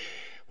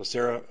 Well,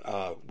 Sarah,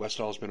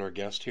 Westall's been our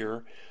guest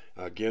here.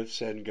 Give,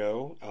 Send,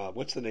 Go.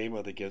 What's the name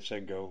of the Give,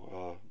 Send,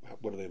 Go?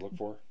 What do they look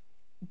for?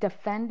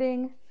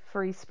 Defending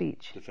free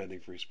speech.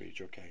 Defending free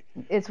speech. Okay.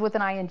 It's with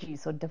an ing,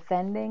 so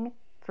defending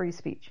free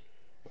speech.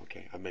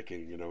 Okay. I'm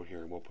making a note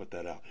here and we'll put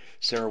that out.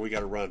 Sarah, we got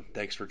to run.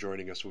 Thanks for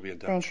joining us. We'll be in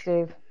Thanks, touch.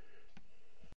 Dave.